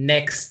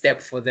next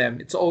step for them.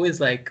 It's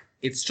always like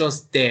it's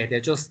just there. They're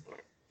just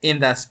in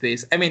that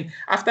space. I mean,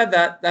 after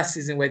that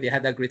season where they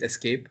had that great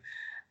escape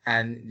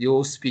and the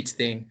whole speech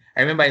thing, I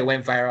remember it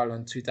went viral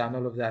on Twitter and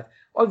all of that.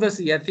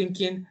 Obviously, you're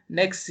thinking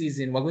next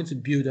season we're going to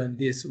build on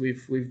this.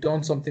 We've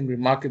done something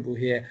remarkable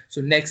here.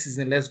 So next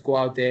season, let's go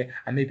out there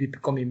and maybe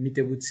become a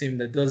mid-table team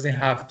that doesn't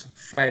have to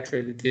fight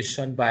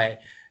relegation by,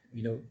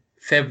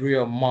 February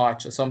or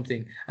March or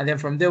something. And then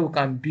from there, we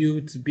can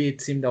build to be a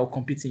team that will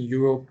compete in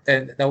Europe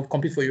and that will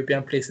compete for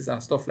European places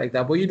and stuff like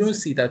that. But you don't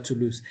see that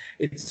Toulouse.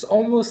 It's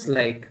almost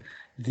like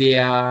they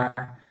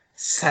are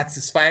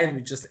satisfied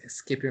with just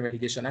escaping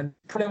relegation. And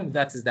the problem with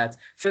that is that,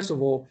 first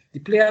of all, the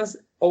players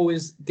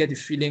always get the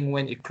feeling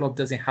when a club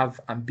doesn't have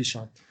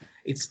ambition.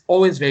 It's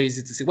always very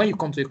easy to see. When you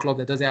come to a club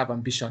that doesn't have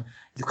ambition,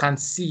 you can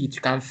see it,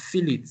 you can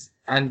feel it.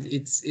 And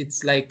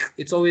it's like,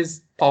 it's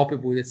always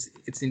palpable. It's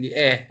in the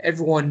air.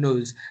 Everyone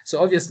knows.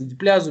 So obviously the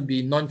players will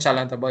be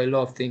nonchalant about a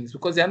lot of things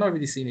because they're not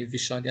really seeing a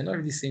vision. They're not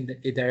really seeing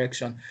a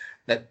direction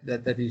that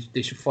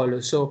they should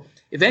follow. So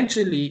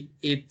eventually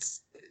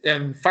it's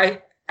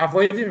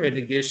avoiding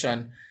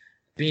relegation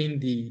being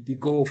the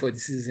goal for the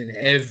season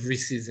every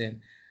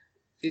season.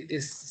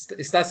 It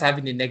starts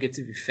having a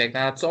negative effect.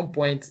 And at some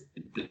point,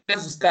 players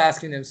will start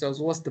asking themselves,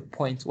 what's the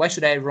point? Why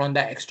should I run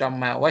that extra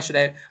mile? Why should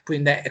I put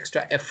in that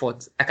extra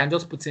effort? I can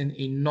just put in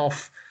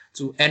enough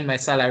to earn my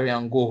salary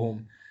and go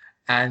home.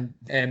 and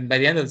by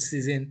the end of the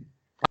season,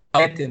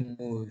 I'll get a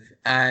move.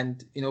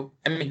 And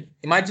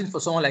imagine for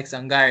someone like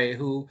Sangare,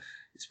 who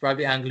is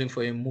probably angling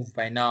for a move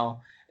by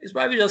now, he's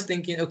probably just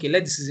thinking, okay,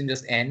 let the season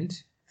just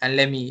end and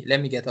let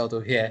me get out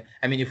of here.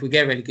 If we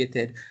get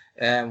relegated,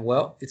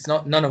 well, it's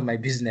none of my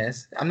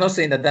business. I'm not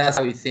saying that that's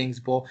how he thinks,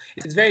 but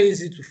it's very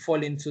easy to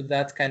fall into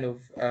that kind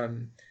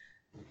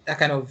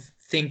of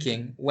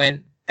thinking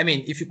when,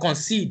 if you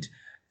concede,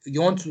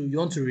 you want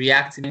to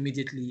react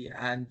immediately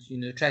and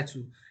try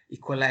to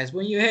equalize.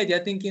 But in your head, you're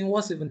thinking,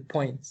 what's even the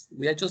point?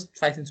 We are just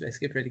fighting to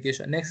escape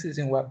relegation. Next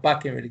season, we're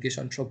back in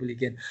relegation trouble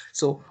again.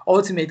 So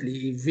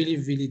ultimately, it really,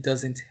 really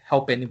doesn't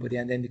help anybody,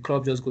 and then the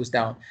club just goes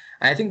down.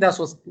 And I think that's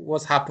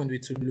what's happened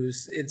with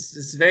Toulouse.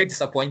 It's very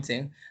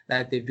disappointing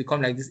that they've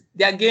become like this.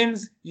 Their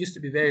games used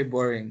to be very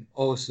boring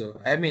also.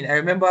 I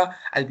remember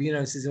at the beginning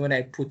of the season when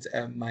I put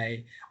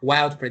my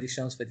wild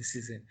predictions for the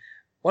season.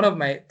 One of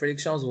my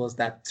predictions was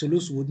that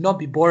Toulouse would not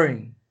be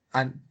boring.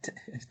 And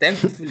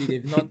thankfully,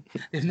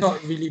 they've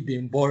not really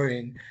been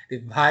boring.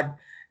 They've had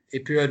a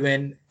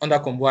period under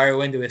Kombouaré,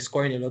 when they were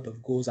scoring a lot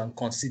of goals and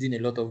conceding a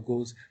lot of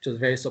goals, which was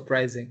very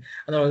surprising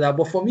and all of that.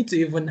 But for me to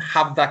even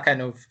have that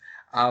kind of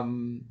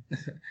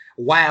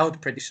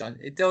wild prediction,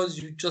 it tells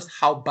you just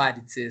how bad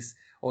it is,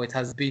 or it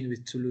has been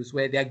with Toulouse,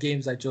 where their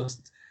games are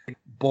just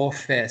bore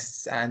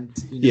fests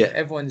and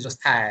everyone is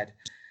just tired.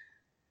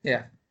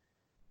 Yeah.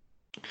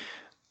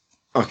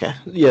 Okay,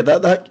 yeah,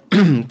 that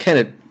kind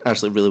of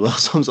actually really well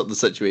sums up the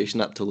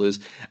situation at Toulouse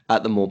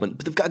at the moment.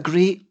 But they've got a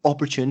great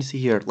opportunity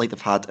here, like they've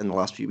had in the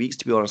last few weeks,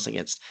 to be honest,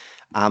 against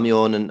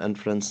Amiens and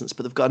for instance.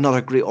 But they've got another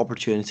great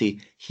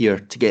opportunity here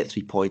to get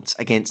 3 points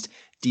against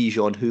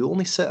Dijon, who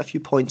only sit a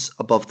few points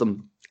above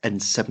them in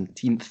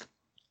 17th.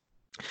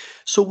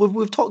 So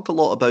we've talked a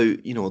lot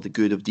about the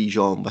good of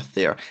Dijon with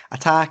their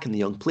attack and the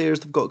young players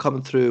they've got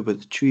coming through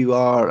with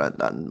Chouard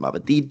and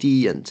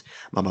Mabadidi and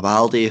Mama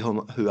Balde,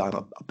 who I'm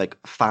a big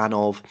fan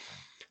of.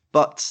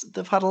 But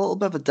they've had a little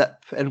bit of a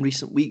dip in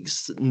recent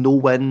weeks. No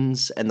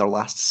wins in their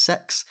last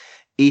 6,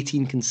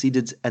 18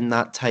 conceded in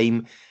that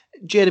time.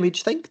 Jeremy, do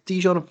you think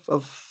Dijon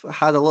have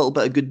had a little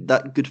bit of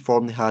that good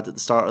form they had at the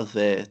start of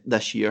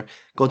this year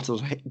gone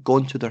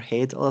to their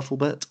head a little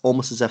bit,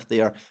 almost as if they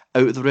are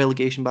out of the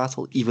relegation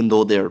battle, even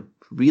though they're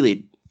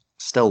really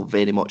still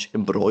very much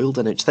embroiled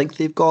in it? Do you think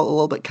they've got a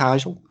little bit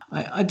casual?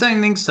 I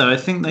don't think so. I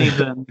think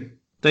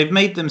they've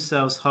made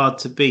themselves hard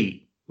to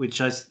beat,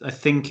 which I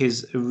think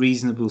is a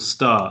reasonable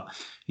start.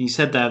 You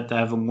said that they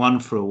haven't won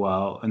for a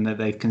while and that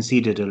they've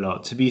conceded a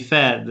lot. To be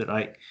fair,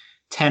 that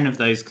 10 of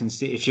those,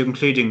 if you're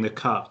including the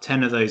cup,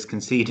 10 of those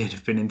conceded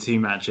have been in 2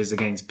 matches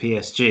against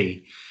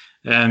PSG.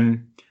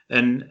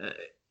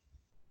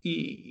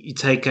 You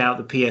take out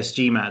the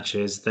PSG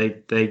matches,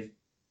 they've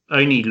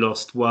only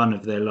lost 1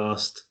 of their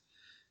last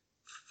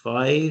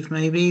 5,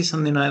 maybe,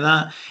 something like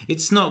that.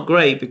 It's not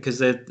great because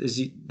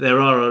there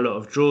are a lot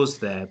of draws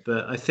there,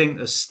 but I think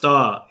the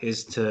start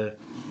is to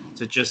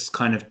just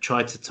kind of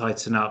try to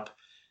tighten up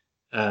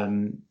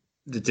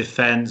the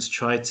defense,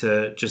 try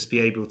to just be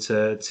able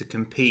to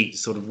compete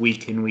sort of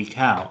week in, week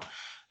out.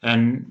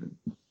 And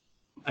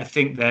I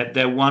think that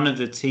they're one of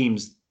the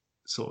teams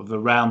sort of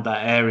around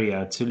that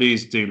area.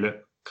 Toulouse do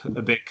look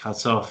a bit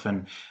cut off,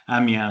 and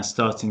Amiens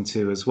starting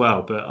to as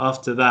well. But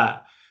after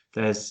that,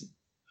 there's,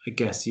 I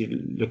guess, you're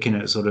looking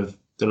at sort of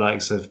the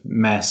likes of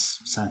Metz,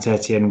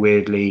 Saint-Etienne,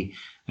 weirdly,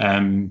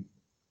 Nîmes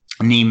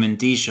and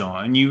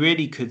Dijon. And you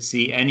really could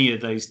see any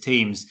of those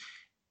teams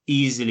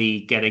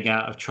easily getting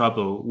out of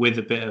trouble with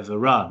a bit of a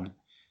run.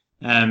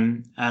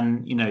 And,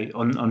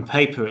 on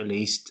paper at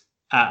least,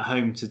 at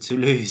home to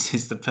Toulouse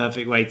is the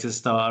perfect way to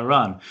start a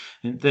run.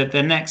 And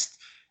the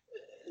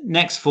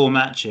next 4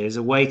 matches,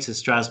 away to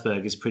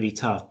Strasbourg is pretty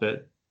tough,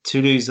 but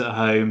Toulouse at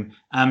home,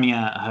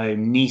 Amiens at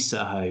home, Nice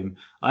at home,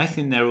 I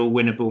think they're all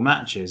winnable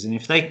matches. And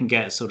if they can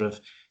get sort of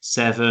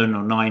 7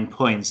 or 9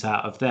 points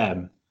out of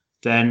them,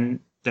 then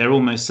they're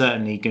almost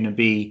certainly going to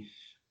be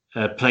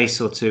a place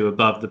or 2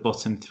 above the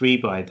bottom 3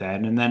 by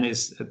then. And then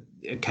it's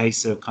a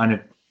case of kind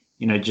of,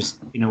 just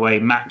in a way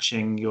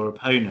matching your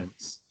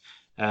opponents.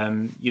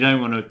 You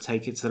don't want to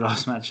take it to the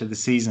last match of the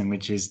season,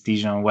 which is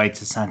Dijon away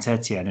to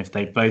Saint-Etienne, if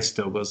they've both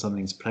still got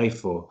something to play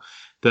for.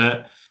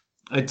 But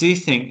I do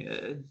think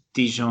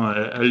Dijon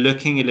are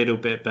looking a little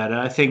bit better.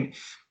 I think,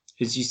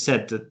 as you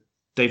said, that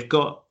they've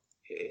got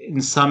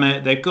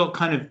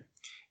kind of,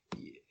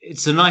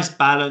 it's a nice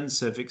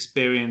balance of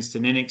experienced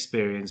and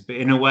inexperienced, but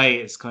in a way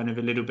it's kind of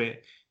a little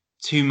bit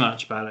too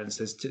much balance.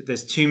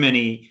 There's too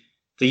many,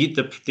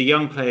 the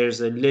young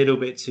players are a little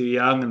bit too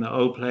young and the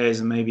old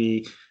players are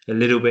maybe a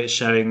little bit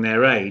showing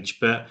their age,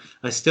 but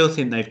I still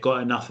think they've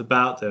got enough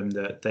about them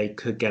that they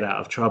could get out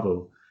of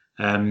trouble.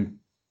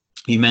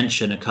 You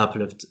mentioned a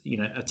couple of,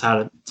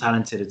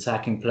 talented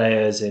attacking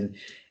players in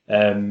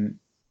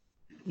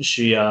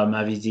Chouard,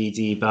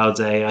 Mabadidi,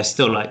 Balde. I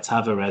still like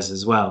Tavares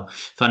as well.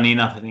 Funnily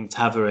enough, I think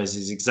Tavares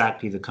is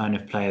exactly the kind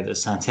of player that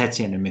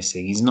Saint-Etienne are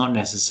missing. He's not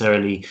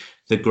necessarily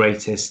the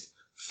greatest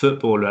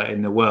footballer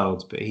in the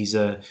world, but he's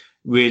a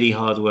really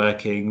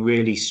hardworking,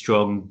 really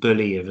strong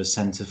bully of a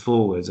centre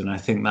forward, and I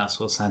think that's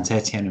what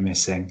Saint-Etienne are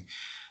missing.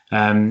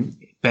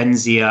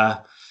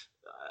 Benzia,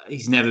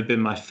 he's never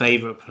been my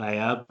favourite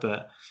player,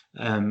 but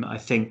I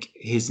think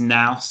his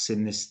nous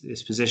in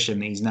this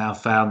position, he's now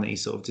found that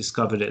he's sort of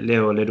discovered at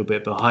Lille a little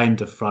bit behind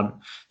the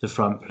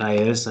front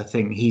players. I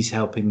think he's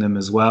helping them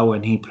as well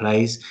when he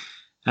plays.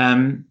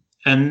 And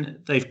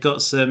they've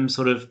got some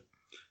sort of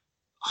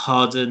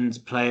hardened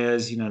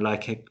players,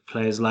 like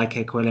players like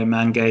Ekwele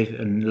Mange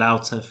and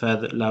Lautoa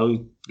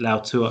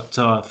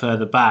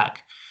further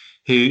back,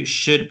 who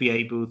should be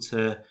able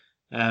to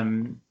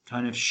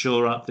kind of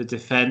shore up the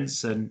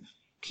defence and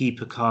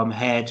keep a calm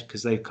head,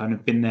 because they've kind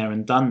of been there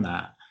and done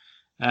that.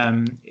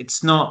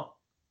 It's not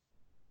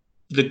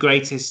the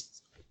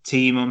greatest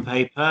team on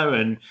paper,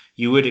 and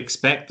you would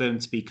expect them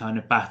to be kind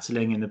of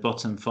battling in the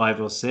bottom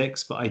 5 or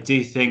 6, but I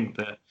do think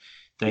that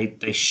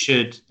they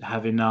should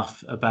have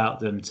enough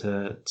about them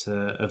to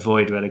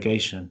avoid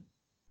relegation.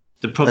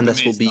 The problem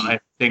is that I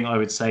think I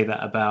would say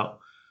that about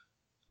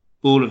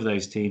all of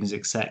those teams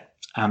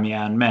except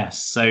Amiens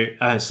Metz. So,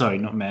 sorry,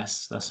 not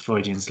Metz. That's a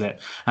Freudian slip.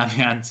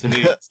 Amiens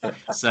Toulouse.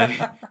 So,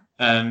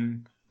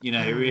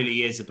 it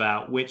really is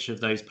about which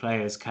of those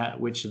players,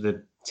 which of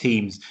the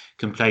teams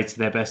can play to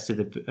their best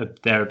of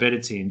their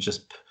ability and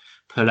just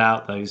pull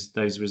out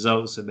those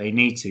results that they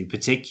need to,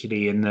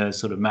 particularly in the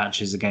sort of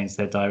matches against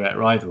their direct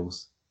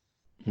rivals.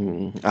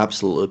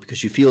 Absolutely,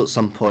 because you feel at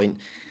some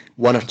point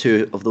one or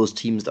two of those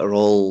teams that are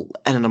all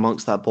in and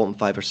amongst that bottom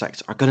 5 or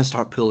 6 are going to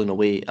start pulling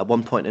away. At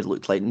one point it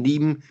looked like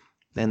Nîmes,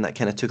 then that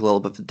kind of took a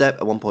little bit of a dip.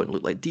 At one point it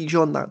looked like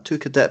Dijon, that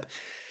took a dip.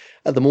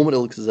 At the moment it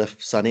looks as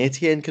if Saint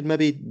Etienne could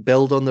maybe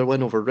build on their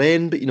win over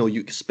Rennes, but you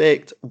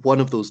expect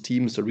one of those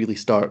teams to really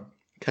start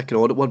kicking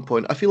on at one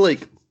point. I feel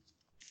like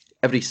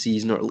every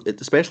season, or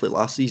especially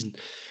last season,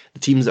 the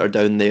teams that are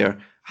down there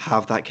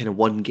have that kind of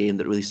one game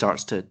that really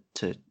starts to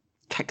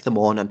kick them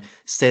on and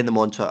send them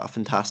on to a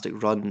fantastic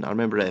run. I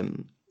remember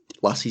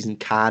last season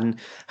Cannes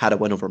had a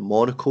win over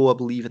Monaco, I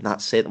believe, and that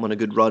set them on a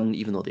good run,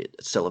 even though they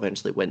still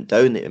eventually went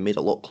down. They made it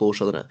a lot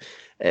closer than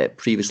it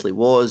previously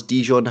was.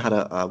 Dijon had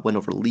a win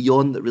over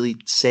Lyon that really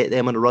set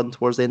them on a run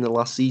towards the end of the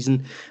last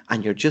season,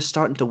 and you're just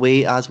starting to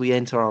wait as we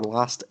enter our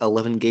last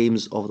 11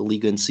 games of the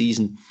Ligue 1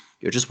 season.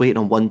 You're just waiting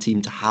on one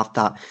team to have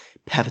that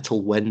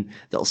pivotal win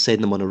that'll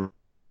send them on a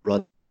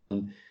run.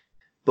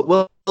 But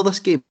will this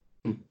game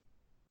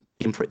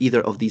for either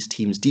of these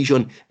teams?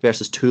 Dijon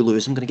versus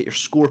Toulouse. I'm going to get your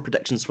score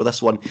predictions for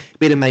this one.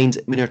 Bear in mind,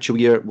 Munir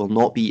Chouir will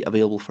not be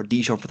available for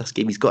Dijon for this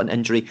game. He's got an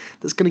injury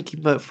that's going to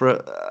keep him out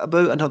for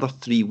about another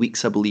 3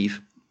 weeks, I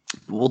believe.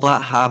 Will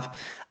that have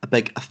a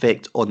big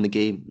effect on the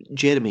game?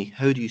 Jeremy,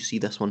 how do you see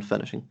this one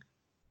finishing?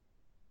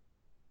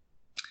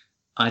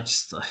 I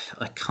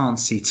can't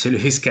see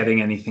Toulouse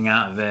getting anything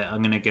out of it.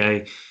 I'm going to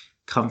go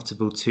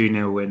comfortable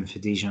 2-0 win for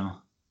Dijon.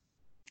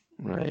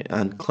 Right,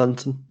 and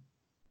Clinton?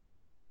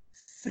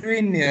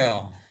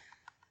 3-0,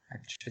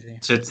 actually.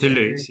 So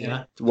Toulouse,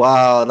 yeah?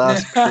 Wow,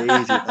 that's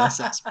crazy. That's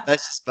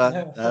ambitious,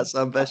 man. That's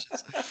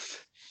ambitious.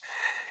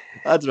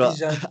 I don't know.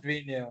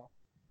 3-0.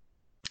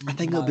 I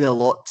think it'll be a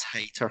lot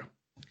tighter.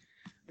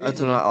 Really? I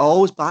don't know. I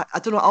always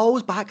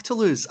back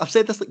Toulouse. I've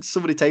said this like so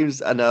many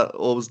times, and I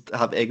always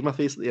have egg in my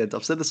face at the end.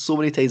 I've said this so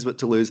many times about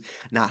Toulouse.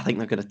 Nah, I think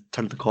they're going to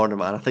turn the corner,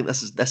 man. I think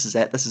this is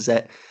it. This is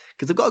it.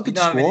 Because they've got a good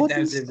squad. How many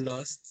times they've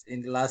lost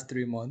in the last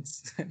 3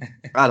 months?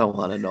 I don't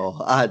want to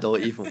know. I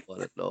don't even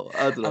want to know.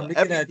 I don't know. I'm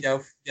looking at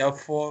their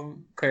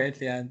form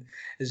currently, and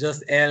it's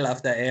just L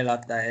after L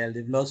after L.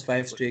 They've lost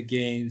 5 straight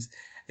games.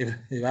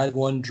 They've had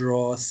 1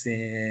 draw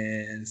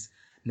since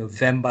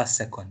November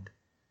 2nd.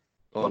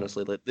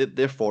 Honestly, like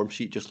their form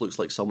sheet just looks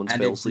like someone's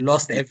and fell they've asleep.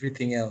 Lost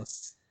everything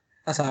else.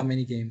 That's how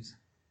many games.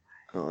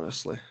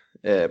 Honestly,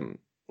 I'm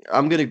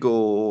gonna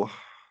go.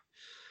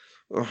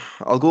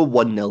 I'll go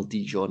 1-0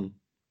 Dijon.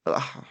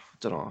 I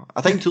don't know.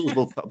 I think Toulouse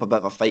will put up a bit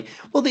of a fight.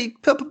 Well, they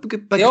put up a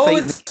big fight.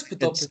 Always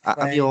put up a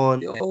fight.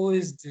 Amiens. They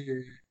always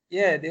do.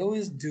 Yeah, they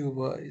always do,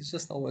 but it's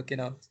just not working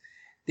out.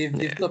 They've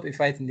put up a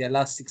fight in their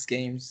last 6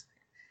 games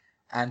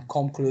and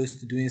come close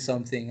to doing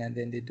something, and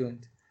then they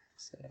don't.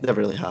 So, never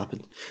really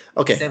happened.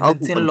 Okay,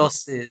 17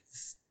 losses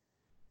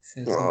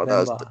since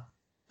November.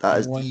 That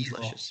is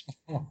delicious.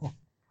 I'll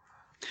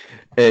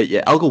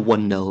go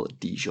 1-0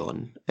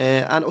 Dijon.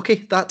 And okay,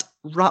 that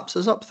wraps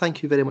us up.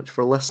 Thank you very much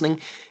for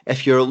listening.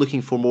 If you're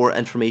looking for more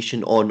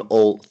information on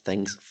all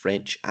things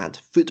French and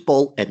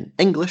football in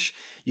English,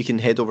 you can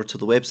head over to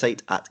the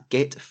website at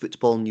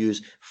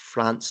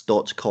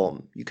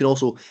getfootballnewsfrance.com. You can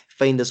also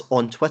find us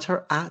on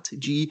Twitter at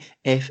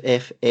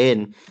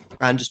GFFN.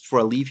 And just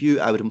before I leave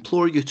you, I would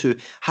implore you to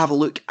have a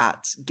look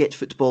at Get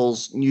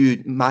Football's new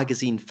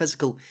magazine,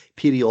 physical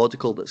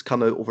periodical that's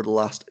come out over the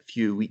last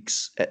few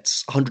weeks.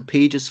 It's 100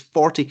 pages,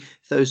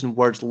 40,000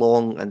 words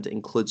long, and it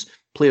includes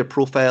player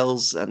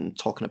profiles and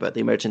talking about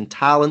the emerging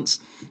talents.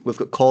 We've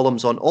got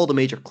columns on all the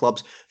major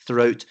clubs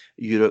throughout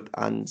Europe,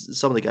 and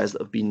some of the guys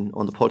that have been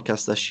on the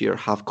podcast this year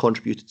have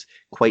contributed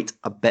quite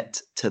a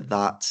bit to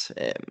that.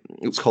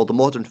 It's called The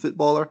Modern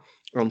Footballer,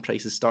 and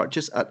prices start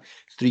just at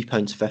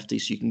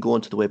 £3.50, so you can go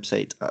onto the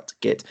website at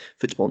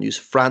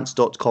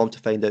getfootballnewsfrance.com to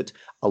find out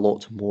a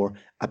lot more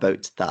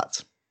about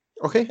that.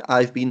 Okay,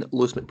 I've been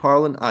Lewis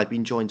McParlin. I've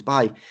been joined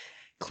by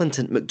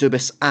Clinton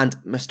McDubis and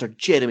Mr.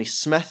 Jeremy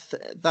Smith.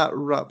 That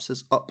wraps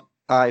us up.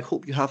 I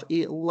hope you have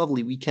a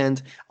lovely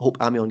weekend. I hope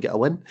Amiens get a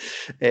win.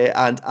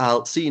 And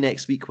I'll see you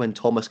next week when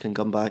Thomas can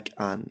come back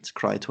and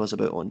cry to us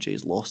about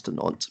Angers lost to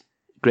Nantes.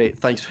 Great.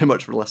 Thanks very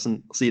much for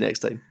listening. See you next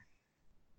time.